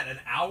God, we're at an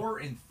hour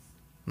and.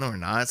 No, we're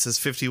not. It says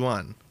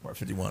 51. We're at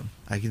 51.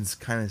 I can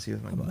kind of see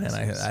with my Man,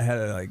 glasses. I had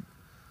to like.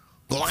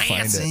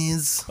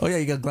 Glasses. Oh yeah,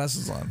 you got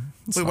glasses on.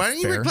 That's Wait, not why don't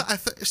you fair. wear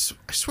glasses?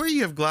 I swear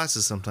you have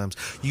glasses sometimes.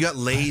 You got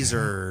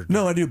laser.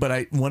 No, I do,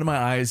 but one of my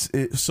eyes.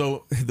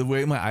 So the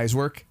way my eyes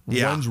work,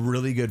 Yeah. one's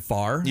really good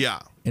far, Yeah.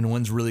 and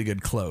one's really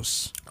good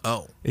close.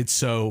 Oh. It's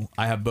so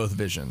I have both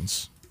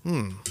visions.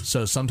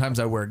 So sometimes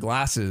I wear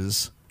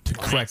glasses to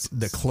correct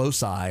the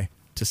close eye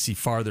to see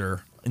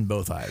farther in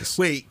both eyes.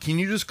 Wait, can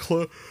you just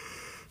close?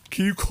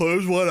 Can you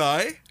close one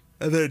eye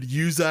and then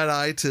use that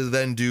eye to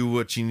then do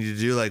what you need to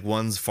do? Like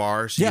one's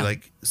far, so Yeah.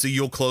 so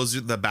you'll close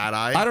the bad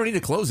eye, I don't need to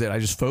close it. I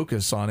just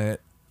focus on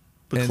it.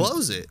 but and-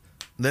 close it.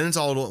 Then it's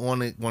all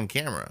one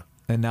camera.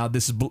 And now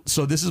this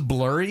is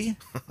blurry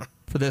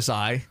for this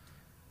eye.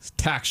 It's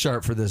tack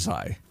sharp for this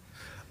eye.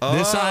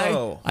 This eye,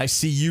 Oh. I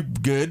see you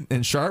good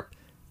and sharp.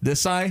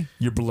 This eye,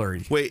 you're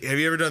blurry. Wait, have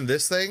you ever done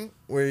this thing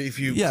where if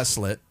you Yeah,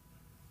 slit.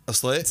 a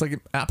slit? It's like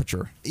an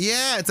aperture.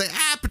 Yeah, it's like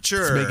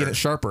aperture. It's making it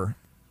sharper.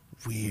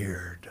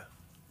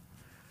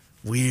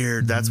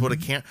 Weird. That's what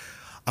it can't.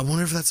 I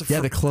wonder if that's a.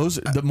 Yeah,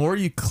 the more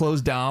you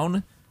close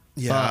down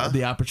Yeah.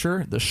 the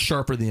aperture, the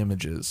sharper the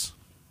image is.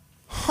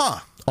 Huh.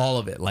 All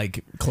of it,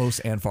 like close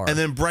and far. And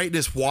then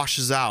brightness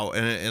washes out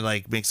and it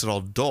like makes it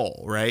all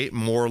dull, right?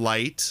 More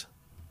light.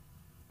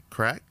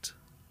 Correct?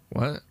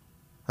 what?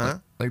 Huh?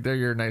 Like there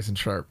you're nice and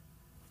sharp.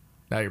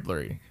 Now you're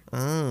blurry.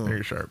 Oh. There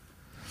you're sharp.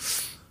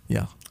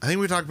 Yeah. I think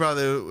we talked about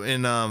it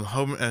in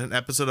an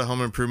episode of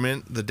Home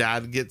Improvement. The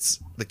dad gets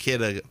the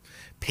kid a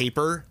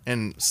paper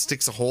and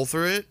sticks a hole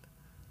through it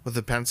with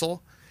a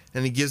pencil,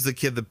 and he gives the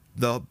kid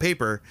the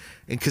paper,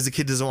 and because the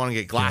kid doesn't want to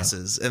get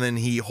glasses, and then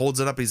he holds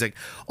it up. And he's like,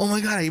 "Oh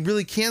my God, I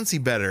really can see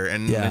better!"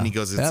 And Yeah, then he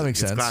goes, that makes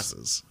 "It's sense.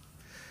 glasses."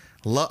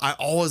 I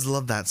always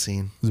loved that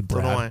scene. Was it Don't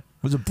know Brad? why.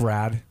 Was it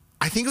Brad?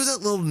 I think it was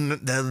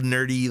that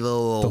nerdy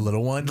little The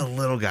little one? the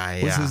little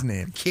guy. What's yeah. his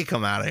name? Kick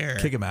him out of here.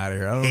 Kick him out of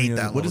here. I don't Hate even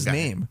that what is little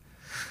his guy. name?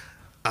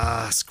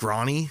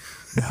 Scrawny.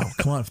 No,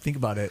 come on, think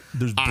about it.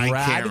 There's Brad.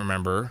 I can't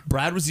remember.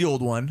 Brad was the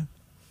old one.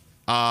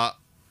 I'll-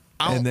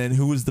 And then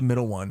who was the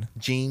middle one?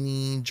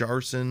 Jamie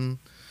Jarson.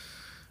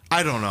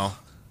 I don't know.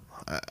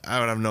 I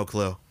would have no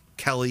clue.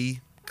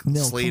 Kelly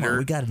No, Slater. come on,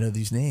 we got to know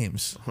these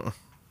names.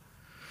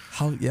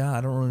 How? Yeah,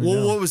 I don't really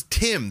Well, know. what was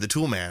Tim, the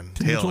tool man?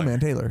 The Taylor. Tool Man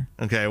Taylor.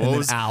 Okay, And what then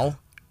was Al?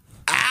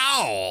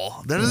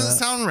 Owl? That doesn't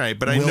sound right,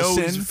 but I know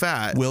he's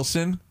fat.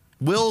 Wilson,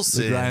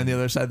 Wilson. the guy on the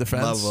other side of the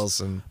fence. Love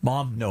Wilson.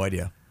 Mom, no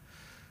idea.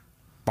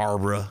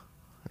 Barbara.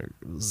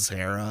 Or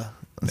Sarah.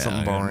 No, Something I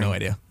have boring. no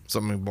idea.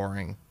 Something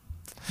boring.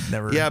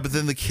 Never. Yeah, but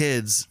then the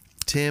kids,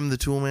 Tim, the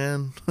tool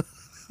man.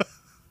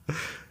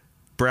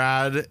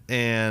 Brad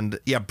and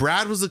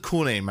Brad was a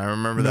cool name. I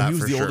remember No, that he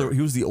was for the sure. older.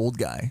 He was the old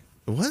guy.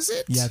 Was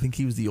it? Yeah, I think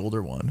he was the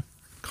older one.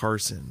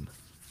 Carson.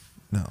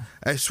 No.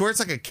 I swear it's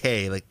like a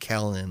K, like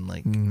Kellen,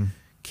 like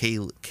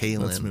Kaylin.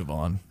 Let's move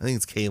on. I think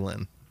it's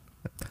Kaylin.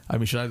 I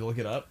mean, should I look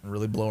it up and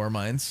really blow our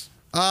minds?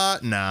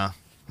 Nah.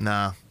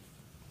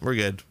 We're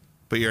good.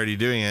 But you're already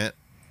doing it.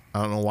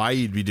 I don't know why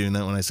you'd be doing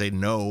that when I say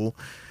no.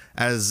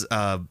 As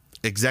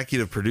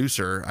executive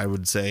producer, I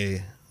would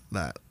say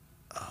that.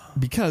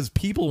 Because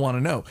people want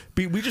to know.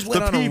 We just went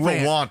The on a people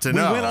rant. want to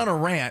know. We went on a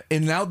rant,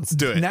 and now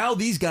do it. Now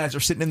these guys are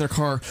sitting in their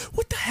car.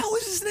 What the hell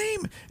is his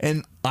name?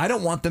 And I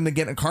don't want them to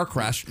get in a car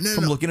crash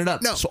from looking it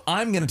up. No. So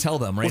I'm going to tell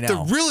them right What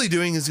now. they're really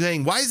doing is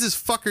saying, why is this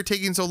fucker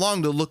taking so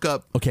long to look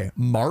up? Okay,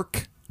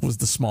 Mark was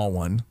the small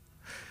one.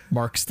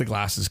 Mark's the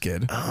glasses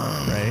kid,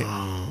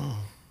 right?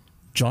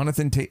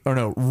 Jonathan,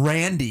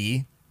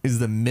 Randy is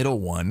the middle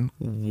one.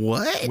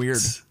 What? Weird.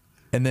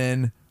 And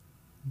then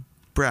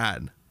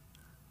Brad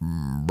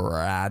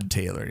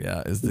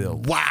Taylor, is the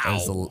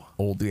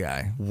old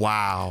guy.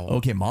 Wow.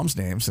 Okay, mom's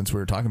name, since we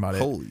were talking about it.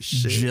 Holy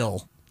shit.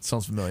 Jill.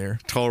 Sounds familiar.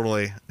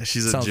 Totally.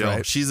 She's a Sounds Jill.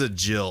 right. She's a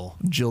Jill.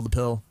 Jill the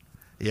pill.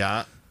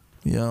 Yeah.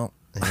 Yeah.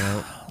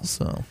 Yeah.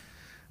 So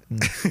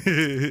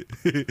That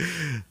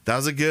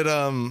was a good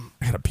I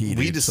gotta pee,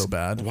 dude, so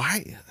bad.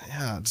 Why?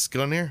 Yeah, just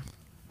go in here.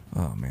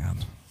 Oh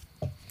man.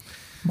 I'm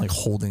like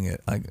holding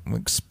it. I'm gonna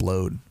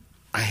explode.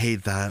 I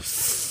hate that.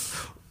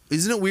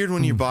 Isn't it weird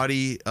when your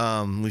body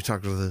we've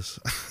talked about this.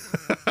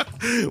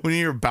 When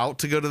you're about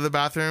to go to the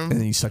bathroom? And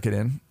then you suck it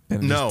in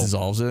and it No. just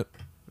dissolves it.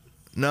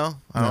 No,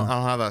 I don't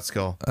have that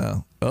skill.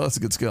 Oh, that's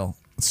a good skill.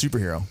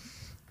 Superhero.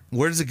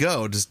 Where does it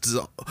go?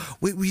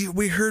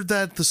 We heard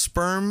that the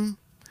sperm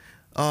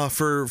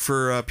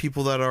for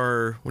people that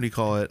are, what do you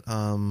call it?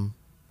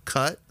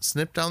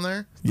 Snipped down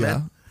there?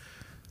 Yeah.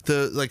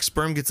 The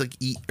sperm gets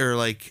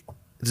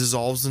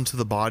dissolves into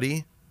the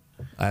body.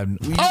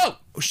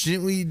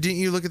 Didn't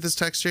you look at this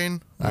text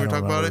chain when we were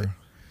talking about it?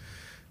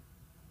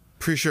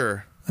 Pretty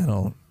sure.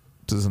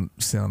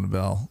 Doesn't sound a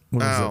bell.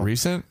 What is it,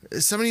 recent?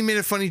 Somebody made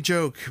a funny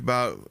joke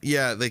about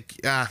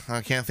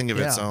I can't think of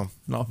it, so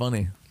not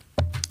funny.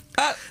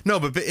 no,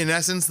 but in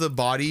essence the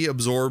body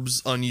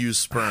absorbs unused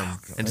sperm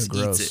and just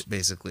gross. eats it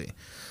basically.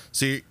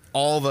 So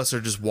all of us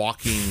are just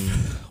walking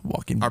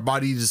our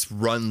body just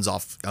runs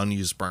off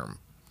unused sperm.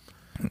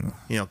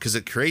 Because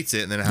it creates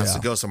it and then it has to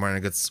go somewhere and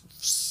it gets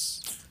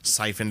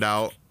siphoned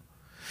out.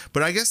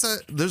 But I guess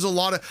that there's a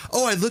lot of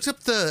I looked up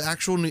the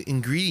actual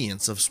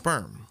ingredients of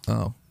sperm.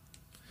 Oh.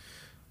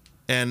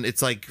 And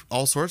it's like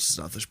all sorts of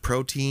stuff. There's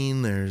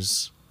protein,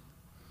 there's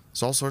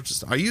all sorts of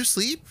stuff. Are you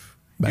asleep?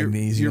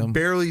 Magnesium. You're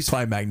barely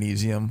probably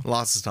magnesium.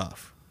 Lots of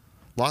stuff.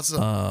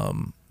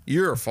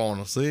 You're falling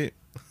asleep.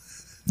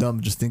 No,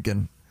 I'm just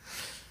thinking.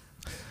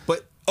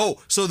 But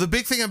so the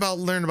big thing about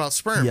learning about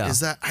sperm is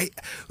that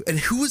and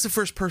who was the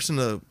first person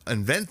to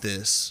invent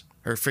this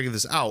or figure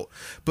this out?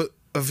 But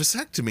a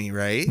vasectomy,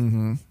 right?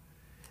 Mm-hmm.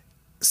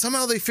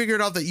 Somehow they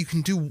figured out that you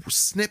can do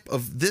snip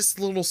of this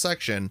little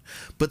section,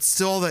 but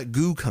still all that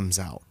goo comes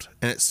out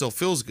and it still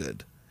feels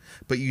good.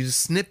 But you just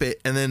snip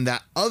it and then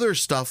that other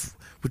stuff,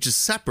 which is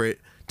separate,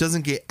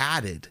 doesn't get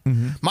added.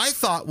 Mm-hmm. My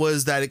thought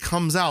was that it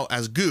comes out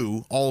as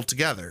goo all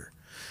together,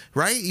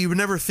 right? You would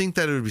never think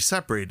that it would be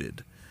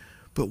separated.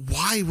 But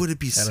why would it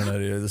be I don't know,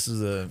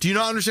 dude. Do you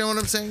not understand what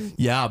I'm saying?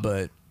 Yeah,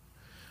 but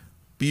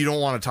you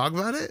don't want to talk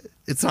about it?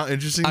 It's not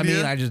interesting to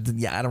you?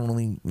 I don't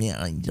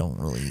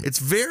really. It's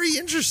very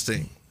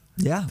interesting.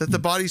 Yeah. That the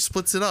body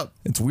splits it up.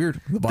 It's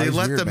weird. They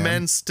let the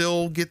men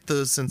still get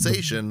the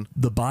sensation.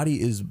 The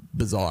body is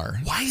bizarre.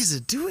 Why is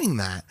it doing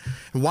that?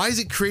 And why is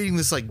it creating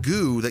this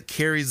guoo that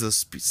carries the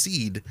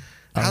seed?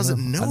 How does it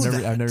know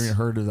that? I've never even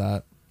heard of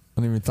that.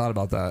 I never even thought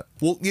about that.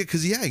 Well, yeah,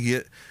 because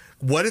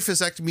what if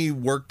vasectomy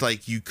worked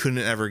like you couldn't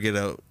ever get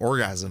an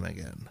orgasm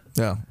again?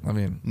 Yeah, I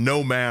mean,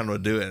 no man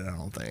would do it, I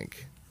don't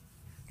think.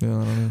 Yeah, I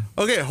don't know.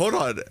 Okay, hold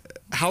on.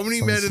 How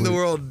many men in the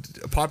world,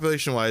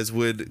 population-wise,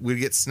 would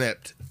get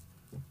snipped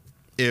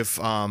if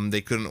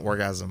they couldn't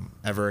orgasm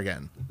ever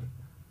again?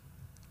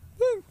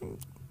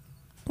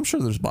 I'm sure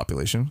there's a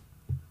population.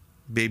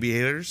 Baby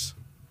haters?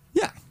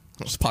 Yeah,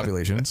 there's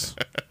populations.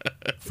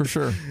 For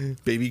sure.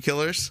 Baby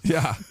killers?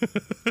 Yeah.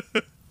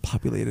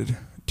 Populated.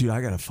 Dude,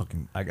 I gotta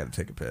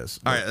take a piss.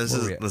 All right,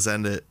 let's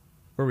end it.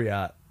 Where we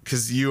at?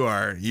 Because you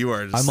are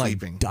just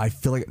sleeping. I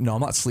feel like no,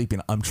 I'm not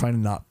sleeping. I'm trying to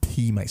not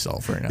pee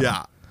myself right now.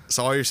 Yeah.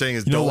 So all you're saying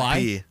is you know don't why?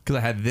 pee. Because I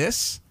had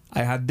this,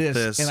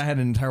 and I had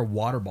an entire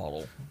water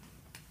bottle.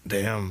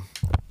 Damn.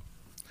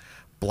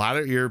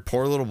 Bladder, your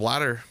poor little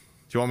bladder.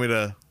 Do you want me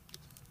to?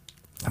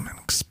 I'm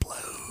gonna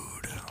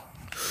explode.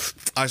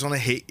 I just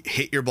want to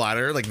hit your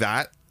bladder like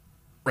that,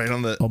 right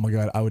on the. Oh my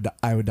god, I would die.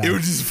 It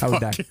would just I would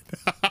die.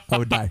 I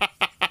would die.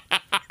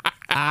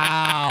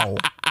 Ow.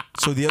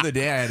 So the other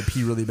day I had to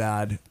pee really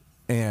bad,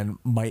 and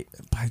by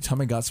the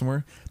time I got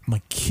somewhere, I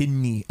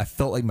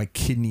felt like my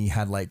kidney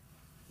had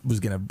was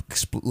gonna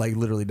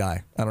literally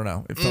die. I don't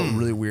know. It felt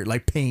really weird,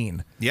 like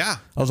pain. Yeah.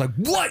 I was like,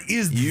 "What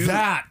is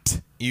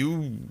that?"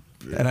 And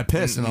I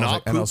pissed, and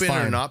not I was pooping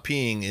fine. or not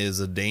peeing is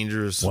a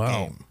dangerous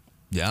game.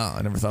 Yeah,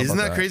 I never thought. Isn't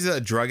about that crazy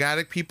that drug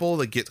addict people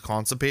that get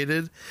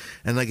constipated,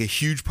 and a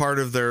huge part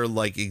of their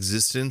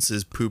existence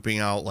is pooping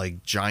out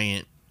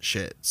giant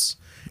shits?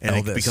 and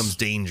Elvis. it becomes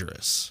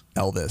dangerous.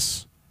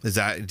 Elvis.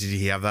 Did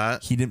he have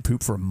that? He didn't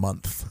poop for a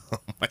month. Oh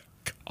my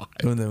god.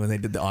 When they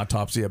did the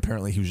autopsy,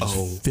 apparently he was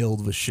just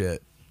filled with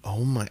shit.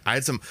 Oh my! I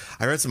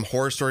read some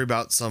horror story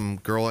about some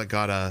girl that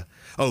got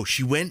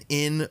she went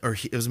in, or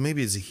he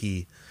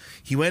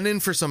went in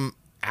for some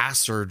ass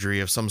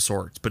surgery of some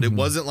sorts, but it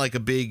wasn't like a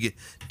big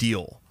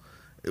deal.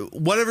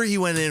 Whatever he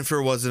went in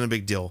for wasn't a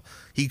big deal.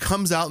 He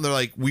comes out and they're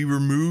like, we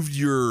removed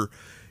your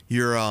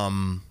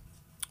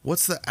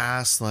what's the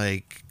ass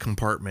like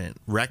compartment,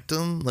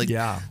 rectum, like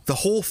the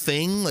whole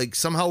thing, like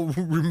somehow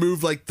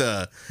removed like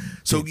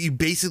so you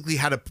basically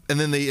had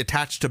and then they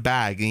attached a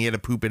bag and you had to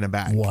poop in a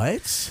bag.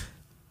 What?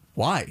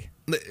 Why?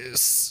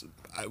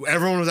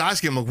 Everyone was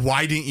asking him, like,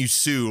 why didn't you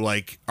sue?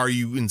 Like, are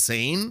you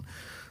insane?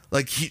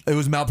 Like, it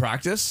was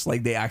malpractice.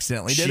 Like they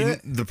accidentally did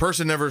it. The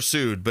person never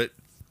sued, but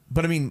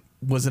I mean,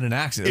 was it an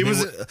accident?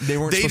 They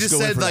weren't. They just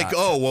said like, that.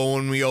 oh, well,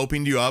 when we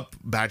opened you up,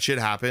 bad shit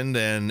happened,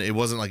 and it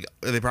wasn't like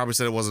they probably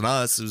said it wasn't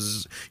us. It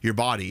was your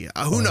body.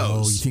 Who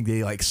knows? You think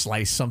they like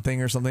sliced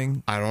something or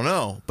something? I don't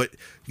know, but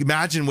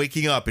imagine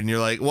waking up and you're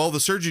like, well,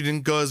 the surgery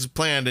didn't go as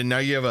planned, and now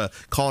you have a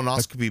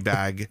colonoscopy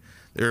bag.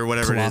 Or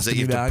whatever it is that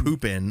you have to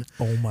poop in.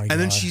 Oh my god!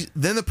 And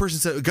then the person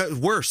said it got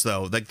worse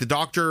though. Like the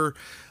doctor,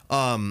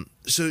 so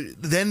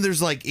then there's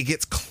like it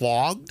gets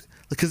clogged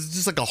because it's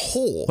just like a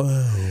hole,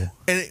 and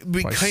it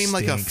became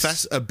like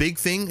a big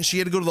thing. She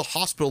had to go to the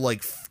hospital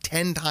like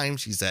 10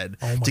 times. She said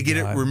to get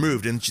it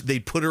removed, and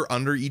they'd put her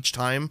under each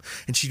time,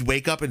 and she'd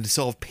wake up and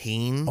still have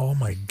pain. Oh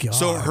my god!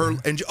 So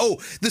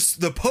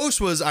the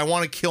post was I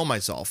want to kill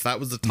myself. That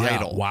was the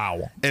title. Yeah,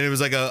 wow! And it was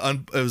like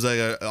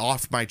a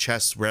off my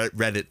chest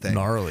Reddit thing.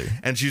 Gnarly.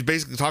 And she was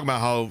basically talking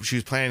about how she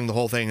was planning the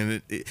whole thing,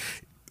 and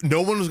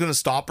no one was going to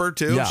stop her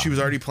too. Yeah. She was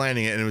already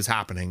planning it, and it was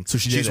happening. So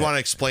she just wanted to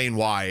explain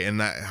why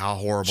and how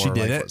horrible her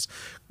life was.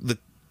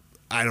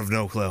 I have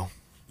no clue.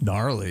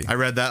 Gnarly. I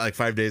read that like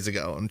 5 days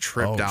ago and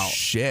tripped out.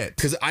 Shit.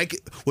 Because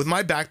with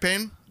my back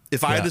pain,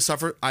 if I had to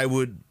suffer, I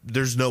would.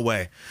 There's no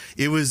way.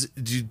 It was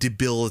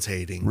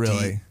debilitating.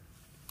 Really?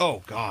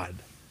 Oh god.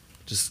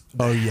 Just.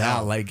 Oh yeah.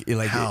 Hell. Like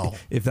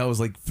if that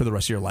was like for the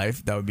rest of your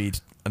life, that would be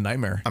a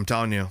nightmare. I'm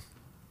telling you.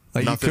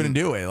 Like you couldn't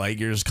do it.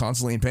 Like you're just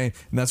constantly in pain,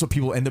 and that's what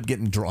people end up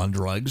getting on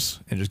drugs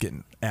and just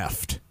getting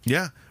effed.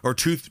 Yeah, or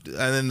tooth. And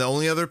then the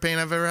only other pain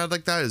I've ever had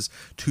like that is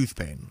tooth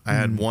pain. I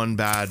had one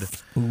bad.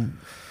 Ooh.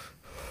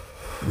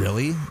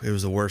 Really? It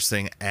was the worst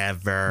thing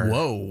ever.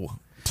 Whoa,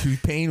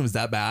 tooth pain was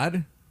that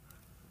bad,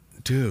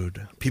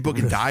 dude? People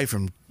can die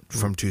from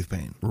tooth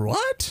pain.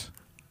 What?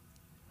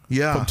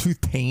 Yeah, from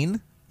tooth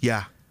pain.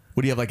 Yeah.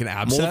 What do you have, like an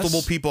abscess?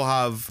 Multiple people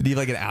have. Do you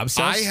have like an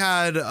abscess? I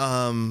had.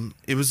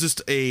 It was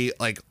just a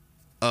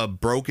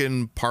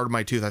broken part of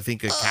my tooth. I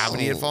think a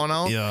cavity had fallen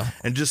out. Yeah.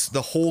 And just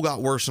the hole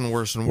got worse and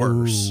worse and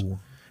worse. Ooh,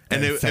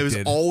 and it was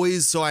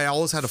always, so I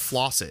always had to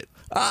floss it.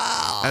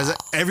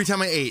 Every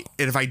time I ate,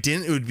 and if I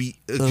didn't, it would be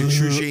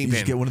excruciating pain.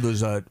 Just get one of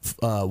those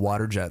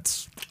water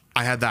jets.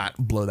 I had that.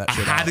 Blow that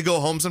shit I had out. to go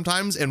home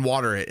sometimes and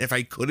water it. If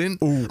I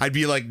couldn't, I'd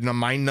be like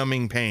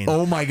mind-numbing pain.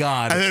 Oh my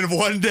god. And then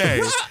one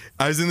day,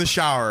 I was in the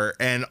shower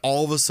and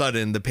all of a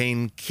sudden the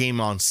pain came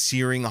on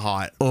searing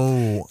hot.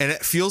 Oh. And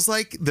it feels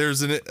like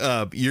there's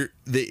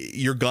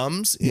your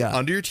gums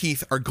under your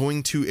teeth are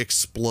going to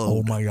explode.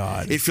 Oh my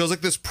god. It feels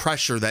like this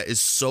pressure that is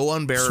so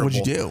unbearable. So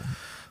what'd you do?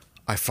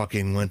 I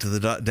fucking went to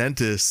the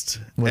dentist.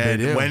 What'd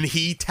they do? When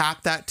he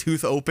tapped that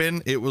tooth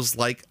open, it was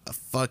like a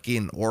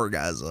fucking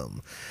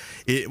orgasm.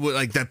 It was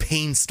like the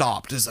pain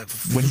stopped. It's like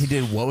when he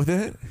did what with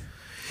it?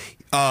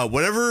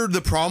 Whatever the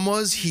problem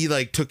was, he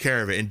like took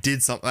care of it and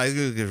did something. Like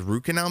a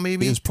root canal,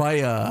 maybe. It was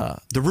probably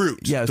the root.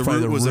 Yeah, the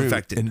root was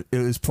infected. And it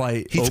was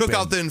probably he took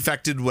out the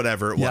infected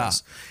whatever it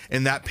was,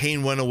 and that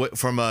pain went away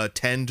from a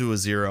 10 to a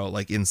 0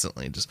 like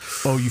instantly. Just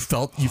you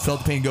felt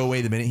the pain go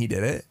away the minute he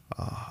did it.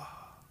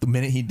 The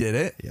minute he did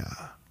it. Yeah.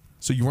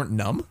 So you weren't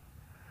numb?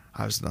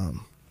 I was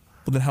numb.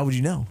 Well, then how would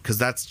you know? Because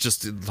that's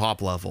just the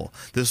top level.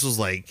 This was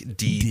like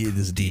deep. This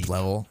is deep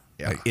level.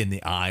 Yeah. Like in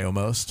the eye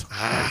almost.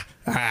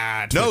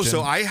 No,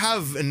 so I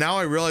have, and now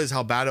I realize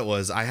how bad it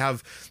was. I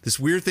have this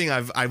weird thing.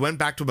 I went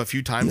back to him a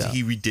few times. Yeah.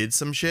 He redid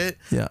some shit.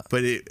 Yeah.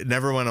 But it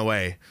never went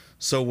away.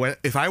 So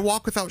if I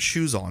walk without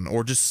shoes on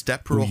or just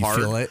step real hard,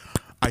 feel it?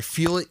 I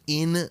feel it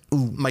in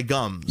my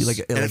gums. You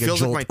like and it feels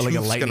jolt, like my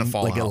tooth's gonna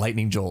fall out. a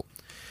lightning jolt.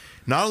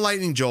 Not a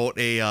lightning jolt,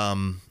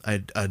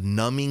 a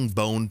numbing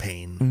bone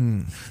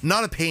pain.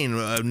 Not a pain,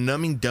 a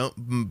numbing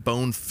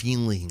bone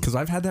feeling. Because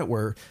I've had that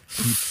where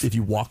if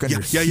you walk on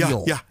your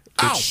heel,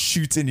 it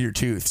shoots into your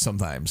tooth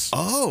sometimes.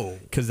 Oh.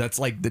 Because that's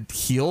like the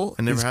heel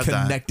is had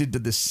connected to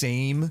the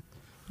same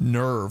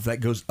nerve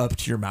that goes up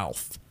to your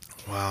mouth.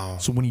 Wow.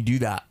 So when you do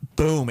that,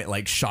 boom, it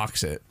like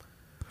shocks it.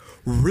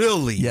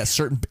 Really? Yeah,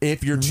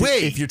 if your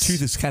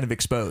tooth is kind of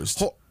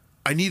exposed.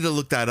 I need to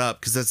look that up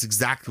because that's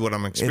exactly what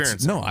I'm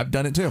experiencing. No, I've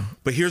done it too.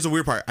 But here's the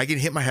weird part. I can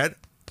hit my head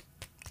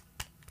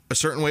a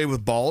certain way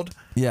with bald.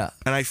 Yeah.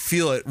 And I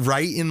feel it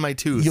right in my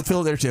tooth. You'll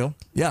feel it there too.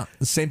 Yeah.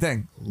 The same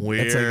thing.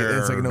 Weird.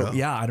 It's like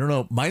yeah, I don't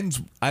know.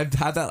 I've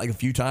had that like a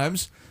few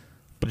times,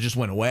 but it just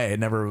went away. It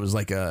never was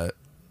like a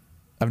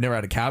I've never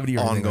had a cavity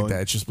or anything like Ongoing.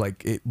 that. It's just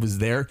like it was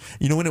there.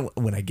 You know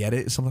when I get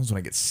it, sometimes when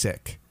I get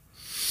sick,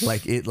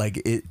 like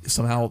it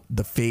somehow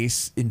the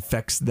face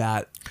infects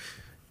that.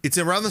 It's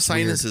around the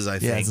sinuses, I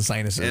think. Yeah, it's the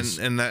sinuses.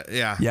 And that,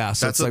 yeah. Yeah,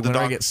 so that's it's like what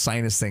whenever I get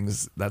sinus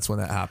things, that's when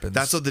that happens.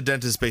 That's what the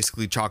dentist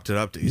basically chalked it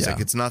up to. He's Yeah.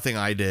 like, it's nothing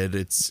I did. I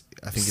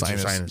think it's your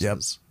sinuses. Yep,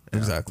 Yeah.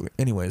 exactly.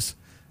 Anyways,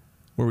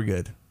 were we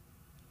good?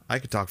 I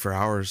could talk for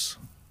hours.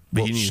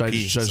 But Well, you need should to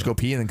pee. I just so- go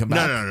pee and then come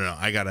back? No.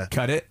 I gotta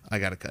Cut it? I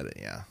gotta cut it.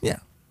 Yeah. Yeah.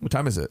 What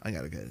time is it? I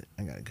gotta cut it.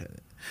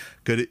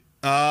 Cut it.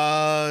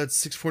 It's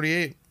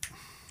 6:48.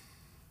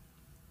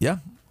 Yeah.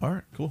 All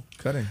right. Cool.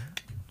 Cutting.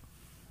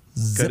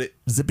 Cut it.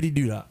 Zippity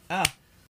doo dah. Ah.